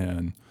 runners,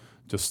 and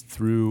just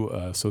through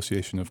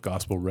Association of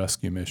Gospel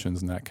Rescue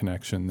Missions and that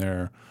connection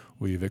there,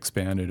 we've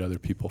expanded. Other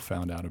people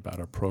found out about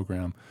our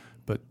program.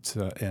 But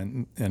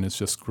and it's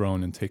just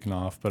grown and taken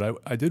off. But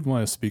I did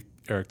want to speak,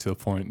 Eric, to the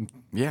point.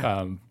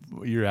 Yeah.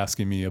 You're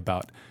asking me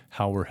about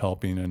how we're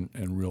helping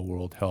and real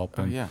world help.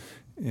 And,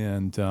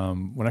 And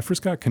when I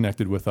first got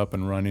connected with Up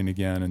and Running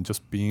again, and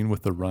just being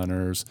with the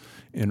runners,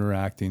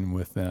 interacting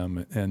with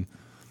them, and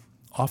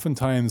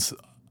oftentimes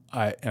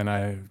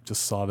I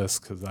just saw this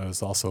because I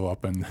was also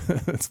up in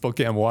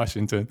Spokane,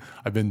 Washington.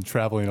 I've been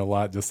traveling a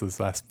lot just this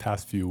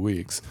past few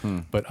weeks,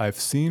 but I've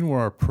seen where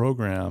our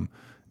program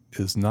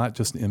is not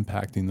just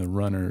impacting the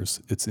runners,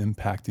 it's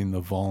impacting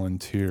the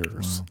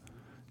volunteers,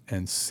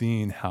 and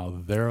seeing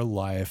how their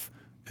life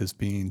is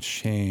being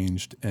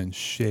changed and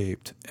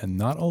shaped. And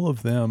not all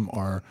of them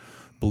are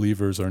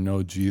believers or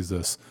know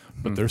Jesus,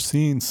 but they're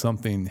seeing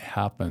something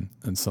happen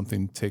and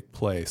something take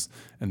place.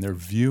 And they're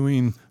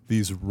viewing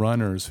these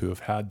runners who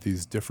have had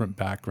these different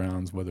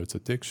backgrounds, whether it's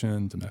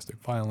addiction, domestic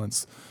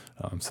violence,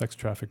 sex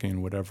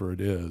trafficking, whatever it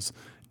is.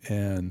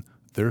 And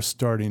they're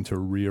starting to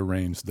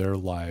rearrange their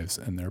lives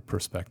and their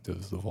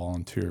perspectives, the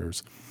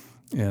volunteers.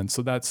 And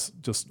so that's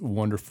just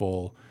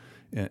wonderful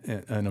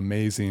and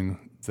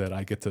amazing that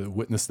I get to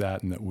witness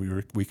that, and that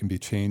we can be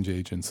change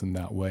agents in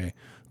that way.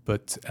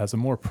 But as a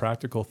more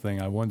practical thing,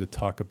 I wanted to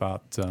talk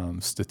about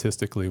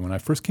statistically. When I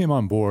first came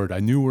on board, I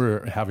knew we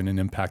were having an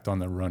impact on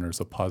the runners,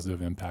 a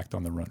positive impact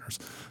on the runners.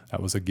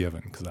 That was a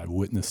given because I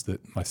witnessed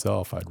it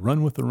myself. I'd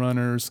run with the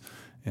runners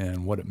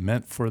and what it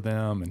meant for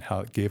them and how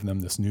it gave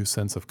them this new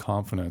sense of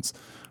confidence.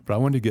 But I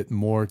wanted to get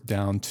more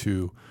down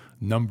to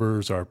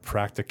numbers or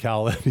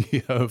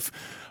practicality of,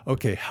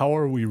 okay, how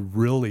are we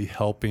really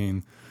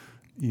helping,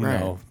 you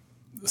know,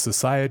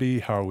 society?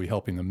 How are we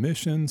helping the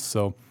mission?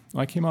 So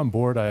when I came on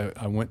board,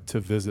 I went to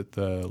visit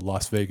the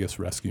Las Vegas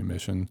Rescue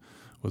Mission,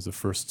 was the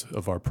first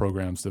of our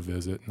programs to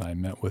visit, and I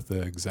met with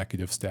the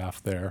executive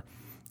staff there.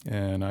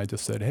 And I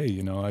just said, hey,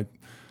 you know,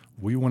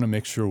 we want to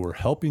make sure we're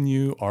helping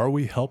you. Are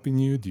we helping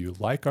you? Do you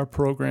like our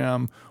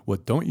program?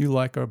 What don't you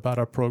like about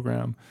our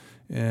program?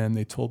 And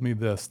they told me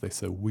this. They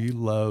said, we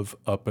love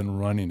Up and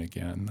Running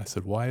again. I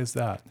said, why is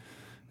that?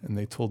 And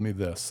they told me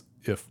this.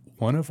 If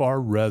one of our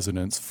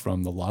residents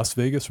from the Las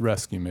Vegas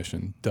Rescue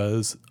Mission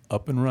does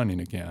Up and Running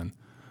again,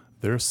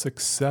 their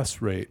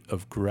success rate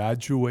of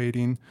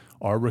graduating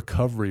our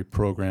recovery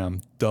program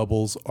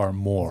doubles or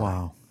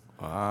more.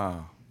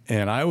 Wow.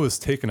 And I was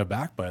taken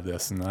aback by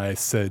this. And I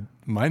said,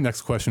 my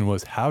next question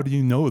was, how do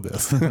you know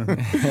this?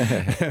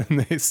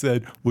 And they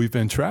said, we've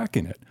been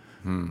tracking it.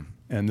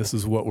 And this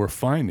is what we're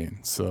finding.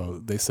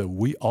 So they said,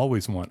 we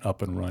always want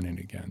Up and Running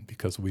again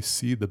because we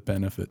see the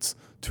benefits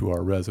to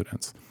our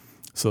residents.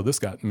 So this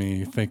got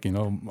me thinking,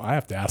 oh, I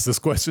have to ask this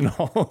question in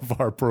all of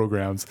our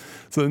programs.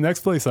 So the next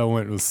place I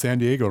went was San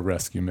Diego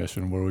Rescue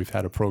Mission, where we've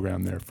had a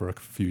program there for a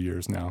few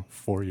years now,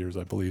 4 years,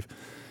 I believe,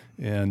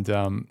 and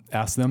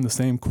asked them the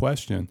same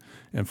question.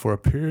 And for a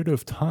period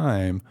of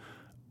time,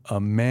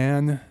 a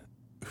man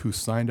who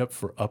signed up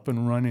for Up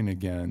and Running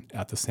again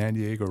at the San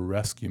Diego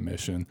Rescue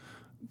Mission,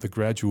 the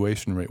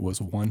graduation rate was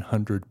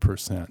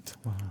 100%.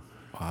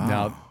 Wow.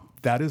 Now,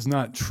 that is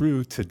not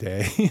true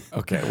today.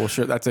 Okay, well,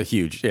 sure, that's a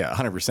huge,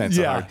 100%.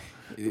 So yeah,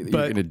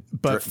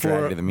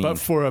 but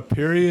for a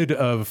period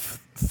of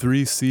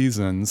 3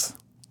 seasons,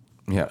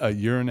 a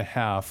year and a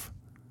half,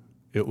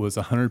 it was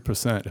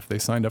 100%. If they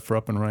signed up for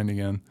Up and Running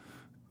again,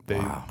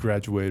 they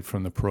graduated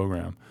from the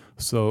program.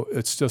 So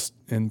it's just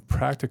in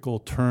practical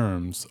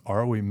terms,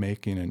 are we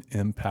making an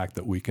impact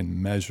that we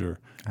can measure?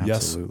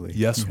 Absolutely.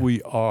 Yes,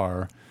 we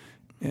are.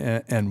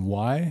 And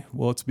why?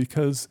 Well, it's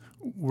because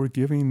we're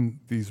giving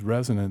these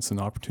residents an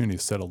opportunity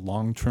to set a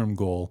long-term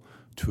goal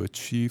to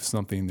achieve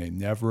something they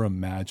never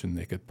imagined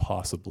they could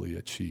possibly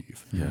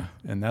achieve. Yeah.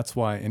 And that's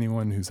why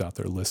anyone who's out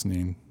there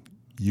listening,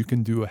 you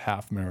can do a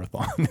half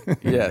marathon.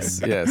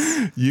 Yes.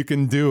 You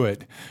can do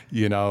it.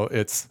 You know,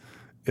 it's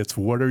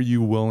what are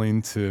you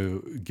willing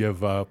to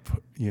give up?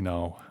 You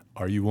know,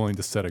 are you willing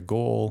to set a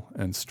goal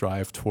and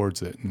strive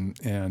towards it?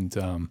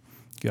 And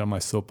get on my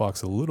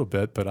soapbox a little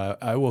bit, but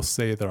I will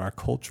say that our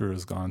culture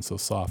has gone so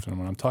soft. And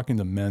when I'm talking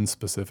to men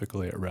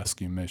specifically at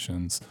rescue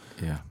missions,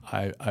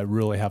 I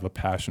really have a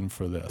passion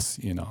for this.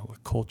 You know,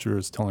 culture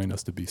is telling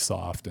us to be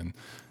soft and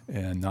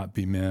not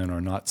be men or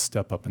not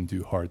step up and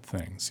do hard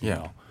things, you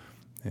know.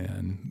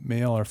 And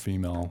male or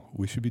female,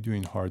 we should be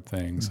doing hard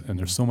things. Mm-hmm. And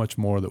there's so much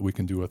more that we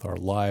can do with our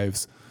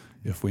lives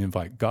if we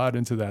invite God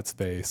into that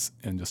space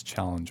and just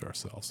challenge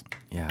ourselves.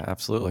 Yeah,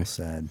 absolutely. Well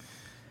said.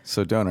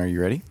 So, Don, are you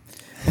ready?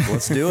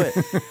 Let's do it.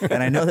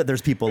 And I know that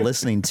there's people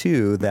listening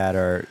too that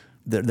are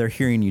they're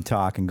hearing you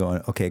talk and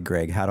going, okay,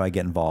 Greg, how do I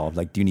get involved?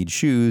 Like, do you need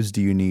shoes?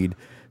 Do you need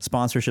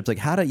sponsorships? Like,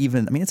 how to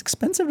even, I mean, it's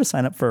expensive to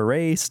sign up for a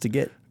race, to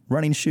get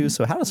running shoes.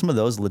 So how do some of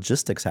those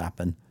logistics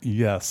happen?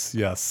 Yes.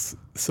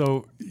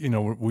 So,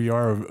 we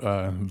are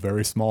a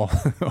very small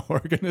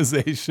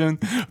organization,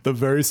 with a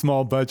very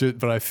small budget,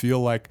 but I feel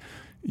like,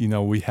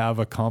 we have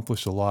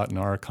accomplished a lot and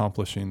are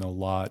accomplishing a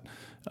lot.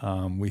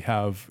 We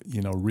have,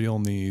 real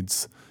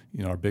needs.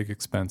 Our big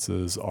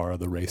expenses are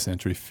the race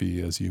entry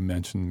fee, as you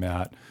mentioned,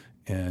 Matt,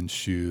 and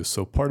shoes.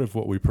 So part of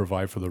what we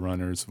provide for the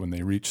runners when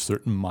they reach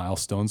certain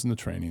milestones in the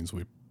trainings,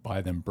 we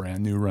buy them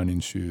brand new running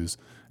shoes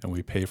and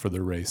we pay for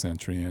their race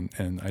entry.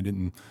 And I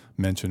didn't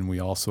mention, we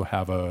also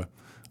have a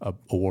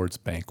awards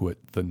banquet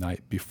the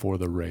night before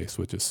the race,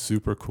 which is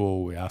super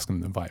cool. We ask them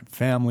to invite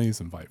families,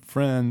 invite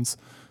friends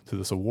to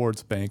this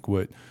awards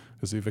banquet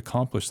because they've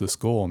accomplished this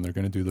goal and they're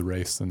going to do the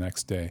race the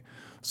next day.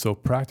 So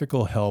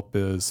practical help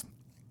is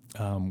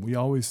we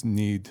always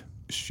need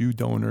shoe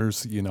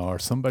donors, or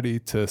somebody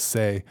to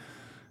say,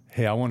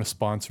 hey, I want to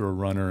sponsor a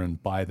runner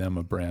and buy them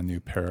a brand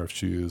new pair of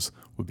shoes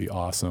would be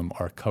awesome,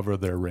 or cover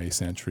their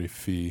race entry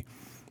fee.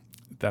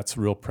 That's a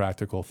real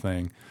practical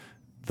thing.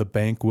 The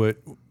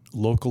banquet,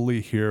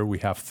 locally here, we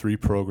have 3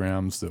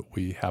 programs that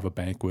we have a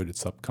banquet.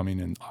 It's upcoming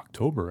in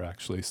October,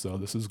 actually. So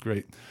this is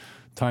great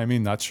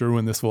timing. Not sure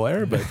when this will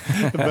air, but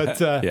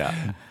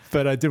Yeah.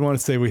 But I did want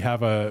to say we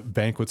have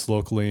banquets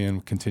locally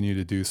and continue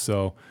to do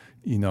so.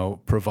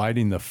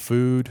 Providing the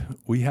food.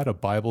 We had a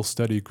Bible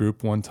study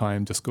group one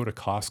time just go to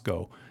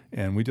Costco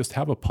and we just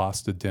have a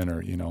pasta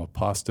dinner, a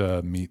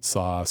pasta meat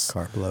sauce.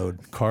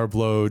 Carb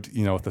load,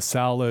 with a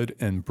salad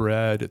and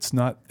bread. It's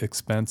not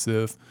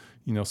expensive.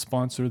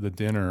 Sponsor the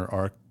dinner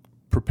or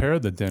prepare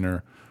the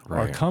dinner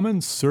or come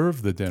and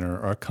serve the dinner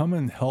or come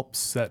and help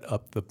set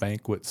up the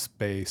banquet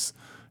space,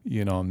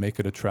 and make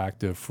it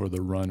attractive for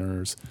the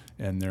runners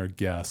and their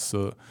guests.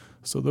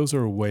 So those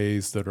are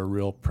ways that are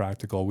real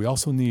practical. We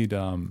also need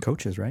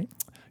coaches, right?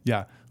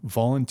 Yeah,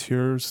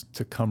 volunteers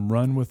to come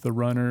run with the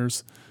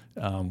runners.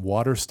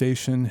 Water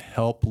station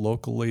help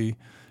locally.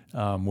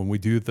 When we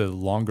do the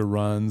longer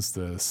runs,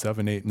 the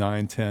 7, 8,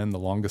 9, 10, the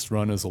longest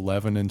run is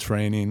 11 in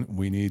training.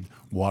 We need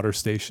water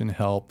station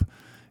help.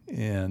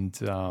 And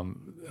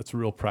that's a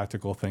real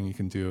practical thing you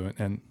can do.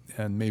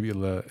 And maybe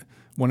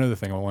one other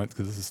thing I want,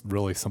 because this is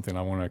really something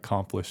I want to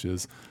accomplish,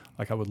 is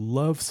I would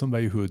love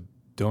somebody who would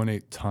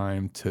donate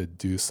time to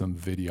do some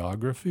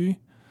videography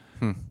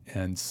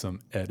and some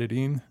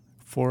editing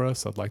for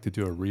us. I'd like to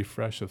do a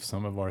refresh of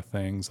some of our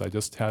things. I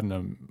just had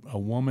a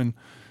woman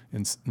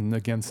in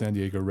again, San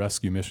Diego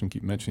Rescue Mission,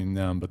 keep mentioning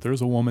them, but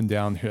there's a woman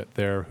down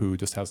there who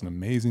just has an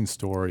amazing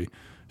story.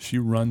 She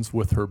runs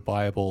with her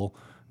Bible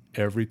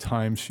every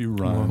time she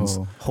runs.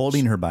 Whoa.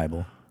 Holding her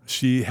Bible.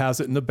 She has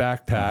it in the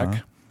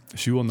backpack.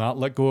 She will not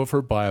let go of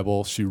her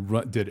Bible. She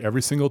did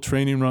every single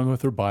training run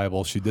with her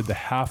Bible. She did the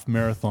half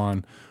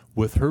marathon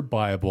with her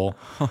Bible.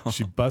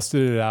 She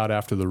busted it out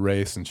after the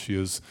race, and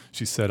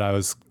she said, I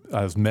was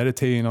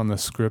meditating on the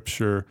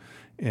scripture,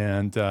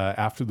 and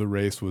after the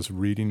race was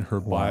reading her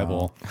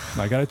Bible.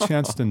 And I got a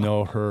chance to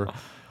know her.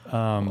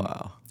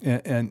 Wow.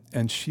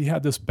 And she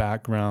had this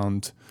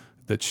background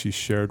that she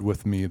shared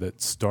with me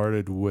that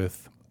started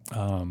with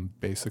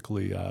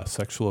basically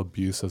sexual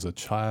abuse as a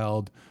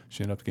child.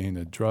 She ended up getting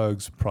into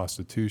drugs,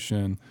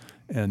 prostitution,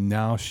 and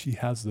now she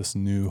has this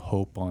new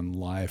hope on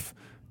life.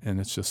 And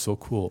it's just so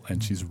cool.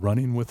 And she's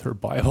running with her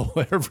Bible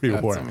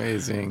everywhere. That's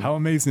amazing. How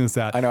amazing is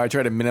that? I know. I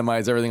try to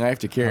minimize everything I have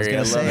to carry.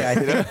 I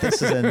think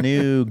this is a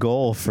new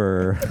goal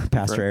for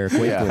Pastor Eric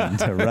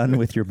Wakeland, to run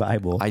with your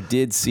Bible. I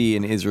did see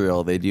in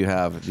Israel, they do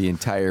have the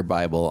entire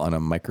Bible on a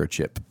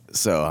microchip.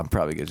 So I'm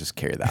probably going to just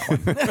carry that one.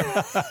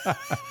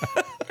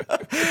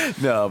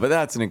 No, but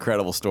that's an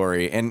incredible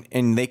story.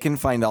 And they can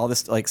find all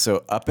this,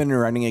 so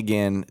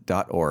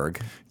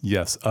upandrunningagain.org.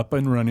 Yes,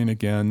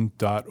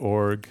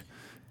 upandrunningagain.org.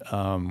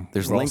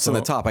 There's links on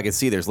the top. I can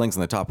see there's links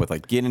on the top with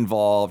get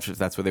involved if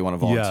that's where they want to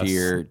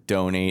volunteer,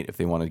 donate if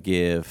they want to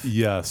give.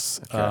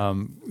 Yes.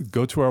 Okay.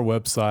 Go to our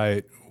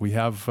website. We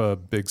have a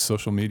big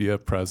social media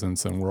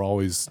presence, and we're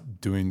always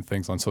doing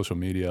things on social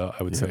media.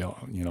 I would say,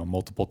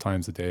 multiple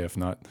times a day, if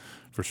not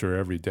for sure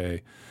every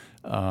day.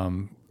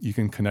 You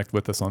can connect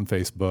with us on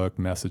Facebook,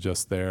 message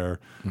us there.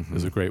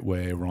 There's a great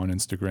way. We're on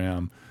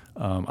Instagram.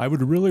 I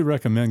would really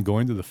recommend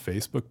going to the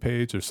Facebook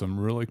page. There's some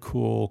really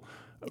cool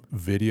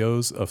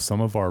videos of some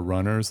of our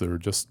runners that are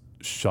just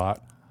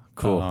shot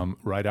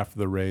right after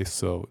the race.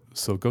 So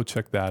go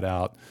check that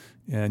out.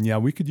 And yeah,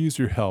 we could use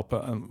your help.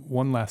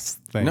 One last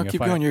thing. No,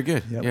 keep going. You're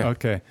good. Yep. Yeah.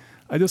 Okay.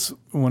 I just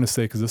want to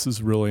say, because this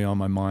is really on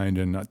my mind,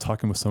 and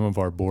talking with some of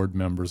our board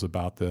members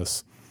about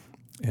this,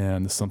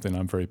 and this is something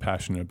I'm very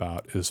passionate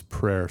about, is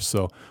prayer.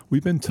 So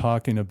we've been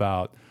talking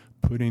about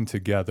putting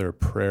together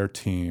prayer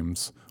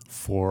teams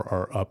for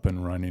our up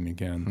and running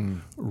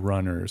again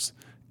runners.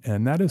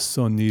 And that is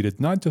so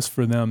needed, not just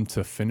for them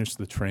to finish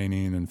the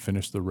training and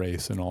finish the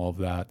race and all of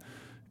that.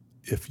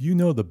 If you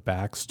know the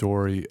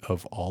backstory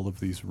of all of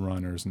these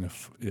runners, and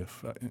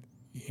if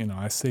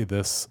I say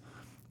this,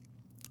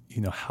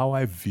 how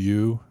I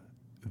view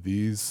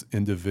these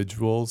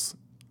individuals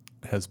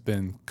has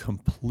been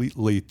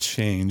completely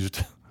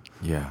changed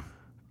Yeah.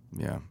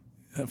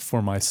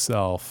 for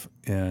myself.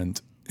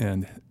 And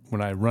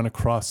when I run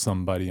across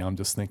somebody, I'm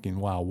just thinking,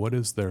 wow, what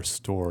is their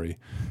story?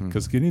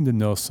 Because getting to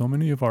know so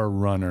many of our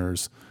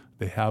runners,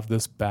 they have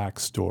this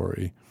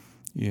backstory.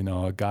 You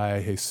know, a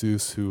guy,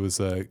 Jesus, who was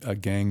a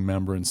gang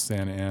member in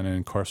Santa Ana,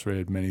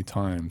 incarcerated many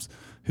times.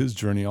 His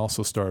journey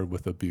also started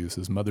with abuse.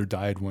 His mother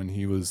died when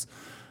he was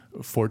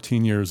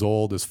 14 years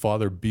old. His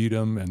father beat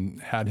him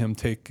and had him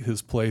take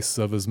his place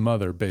of his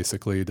mother,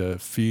 basically, to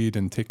feed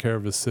and take care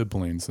of his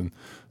siblings. And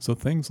so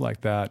things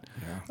like that,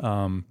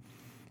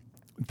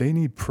 they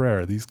need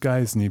prayer. These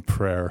guys need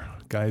prayer,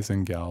 guys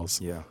and gals.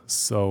 Yeah.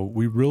 So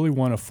we really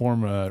want to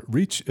form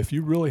if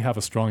you really have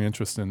a strong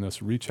interest in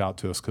this, reach out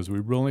to us, because we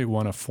really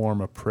want to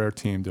form a prayer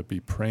team to be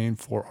praying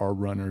for our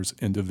runners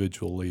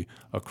individually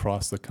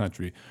across the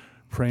country,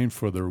 praying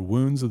for their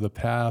wounds of the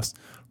past,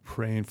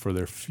 praying for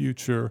their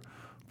future,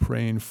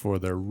 praying for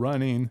their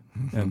running,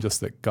 and just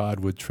that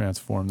God would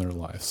transform their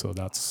life. So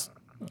I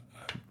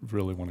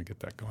really want to get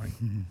that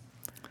going.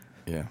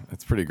 Yeah,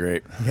 that's pretty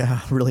great.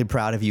 Yeah, really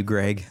proud of you,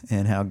 Greg,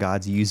 and how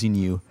God's using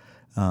you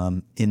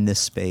in this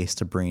space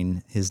to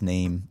bring his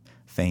name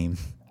fame.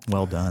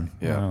 Well done.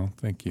 Yeah. Wow,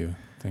 thank you.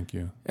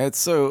 And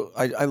so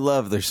I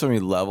love, there's so many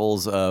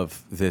levels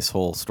of this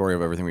whole story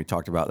of everything we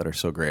talked about that are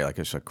so great. Like,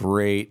 it's a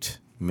great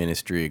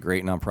ministry, a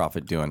great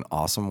nonprofit doing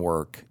awesome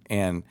work.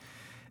 And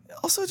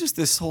also just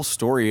this whole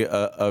story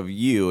of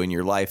you and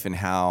your life and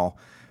how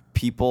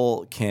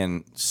people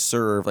can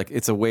serve. Like,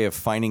 it's a way of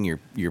finding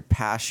your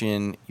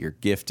passion, your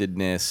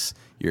giftedness,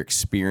 your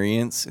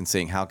experience, and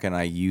saying, how can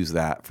I use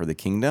that for the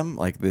kingdom?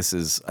 Like, this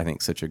is, I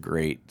think, such a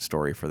great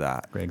story for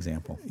that. Great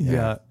example.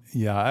 Yeah.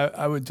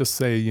 I would just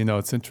say,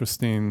 it's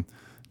interesting.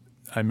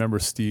 I remember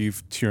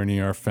Steve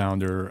Tierney, our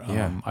founder.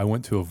 I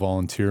went to a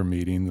volunteer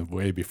meeting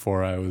way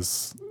before I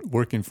was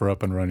working for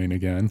Up and Running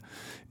again.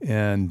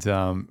 And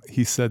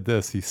he said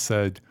this. He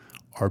said,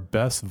 our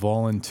best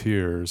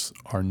volunteers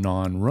are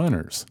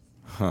non-runners.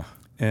 Huh.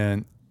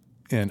 And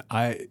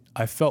I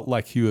felt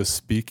like he was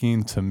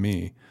speaking to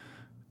me,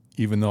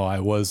 even though I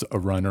was a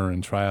runner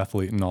and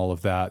triathlete and all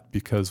of that,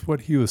 because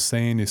what he was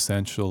saying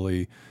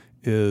essentially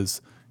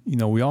is,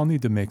 we all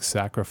need to make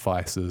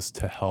sacrifices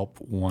to help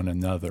one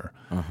another.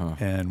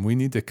 And we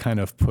need to kind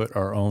of put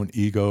our own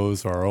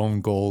egos, our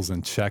own goals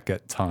in check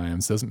at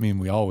times. Doesn't mean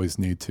we always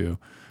need to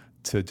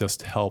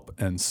just help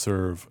and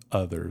serve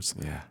others.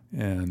 Yeah.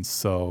 And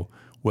so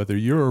whether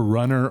you're a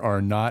runner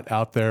or not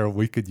out there,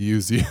 we could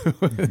use you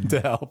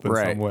to help in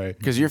some way.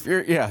 Because the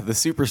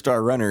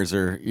superstar runners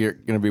you're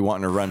going to be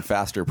wanting to run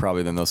faster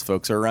probably than those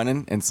folks are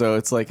running. And so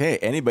it's like, hey,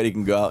 anybody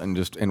can go out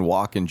and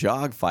walk and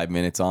jog 5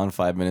 minutes on,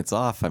 5 minutes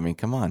off. I mean,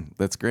 come on,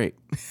 that's great.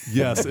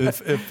 Yes,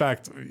 in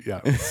fact,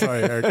 yeah.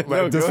 Sorry, Eric.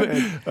 No, go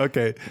ahead.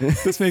 Okay,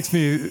 this makes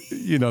me,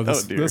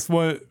 this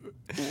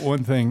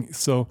one thing.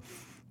 So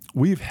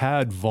we've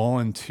had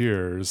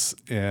volunteers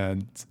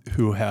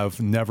who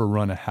have never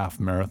run a half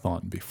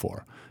marathon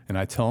before. And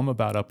I tell them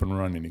about Up and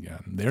Running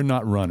again. They're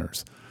not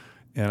runners.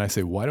 And I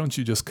say, why don't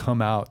you just come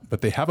out?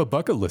 But they have a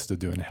bucket list of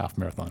doing a half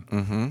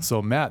marathon.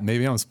 So Matt,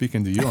 maybe I'm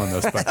speaking to you on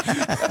this,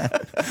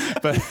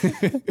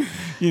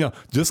 but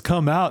just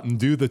come out and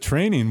do the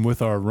training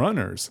with our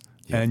runners,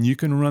 and you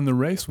can run the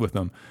race with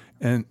them.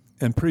 And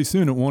pretty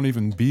soon it won't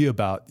even be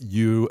about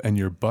you and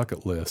your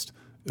bucket list.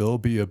 It'll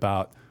be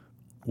about,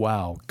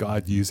 wow,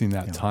 God using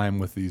that time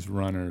with these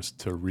runners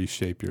to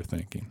reshape your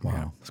thinking.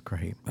 Wow, that's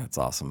great. That's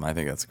awesome. I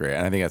think that's great.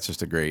 And I think that's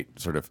just a great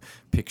sort of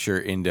picture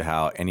into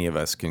how any of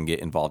us can get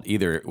involved,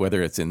 either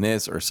whether it's in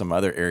this or some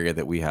other area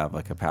that we have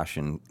like a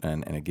passion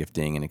and a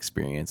gifting and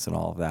experience and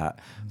all of that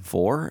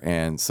for.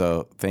 And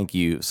so thank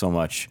you so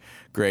much,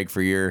 Greg,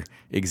 for your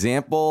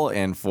example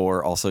and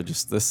for also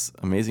just this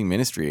amazing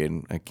ministry.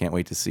 And I can't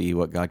wait to see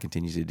what God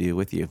continues to do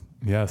with you.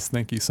 Yes,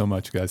 thank you so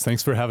much, guys.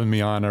 Thanks for having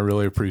me on. I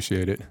really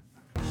appreciate it.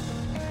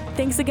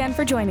 Thanks again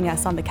for joining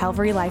us on the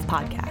Calvary Life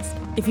Podcast.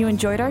 If you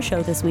enjoyed our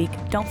show this week,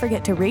 don't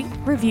forget to rate,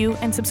 review,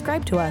 and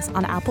subscribe to us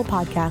on Apple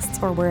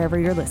Podcasts or wherever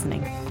you're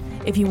listening.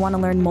 If you want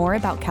to learn more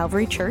about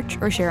Calvary Church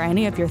or share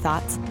any of your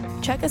thoughts,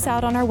 check us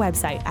out on our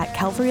website at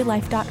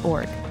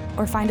calvarylife.org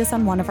or find us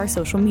on one of our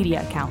social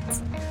media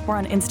accounts. We're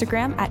on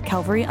Instagram at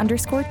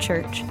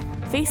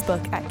Calvary_Church,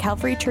 Facebook at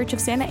Calvary Church of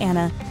Santa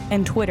Ana,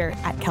 and Twitter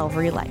at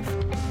Calvary Life.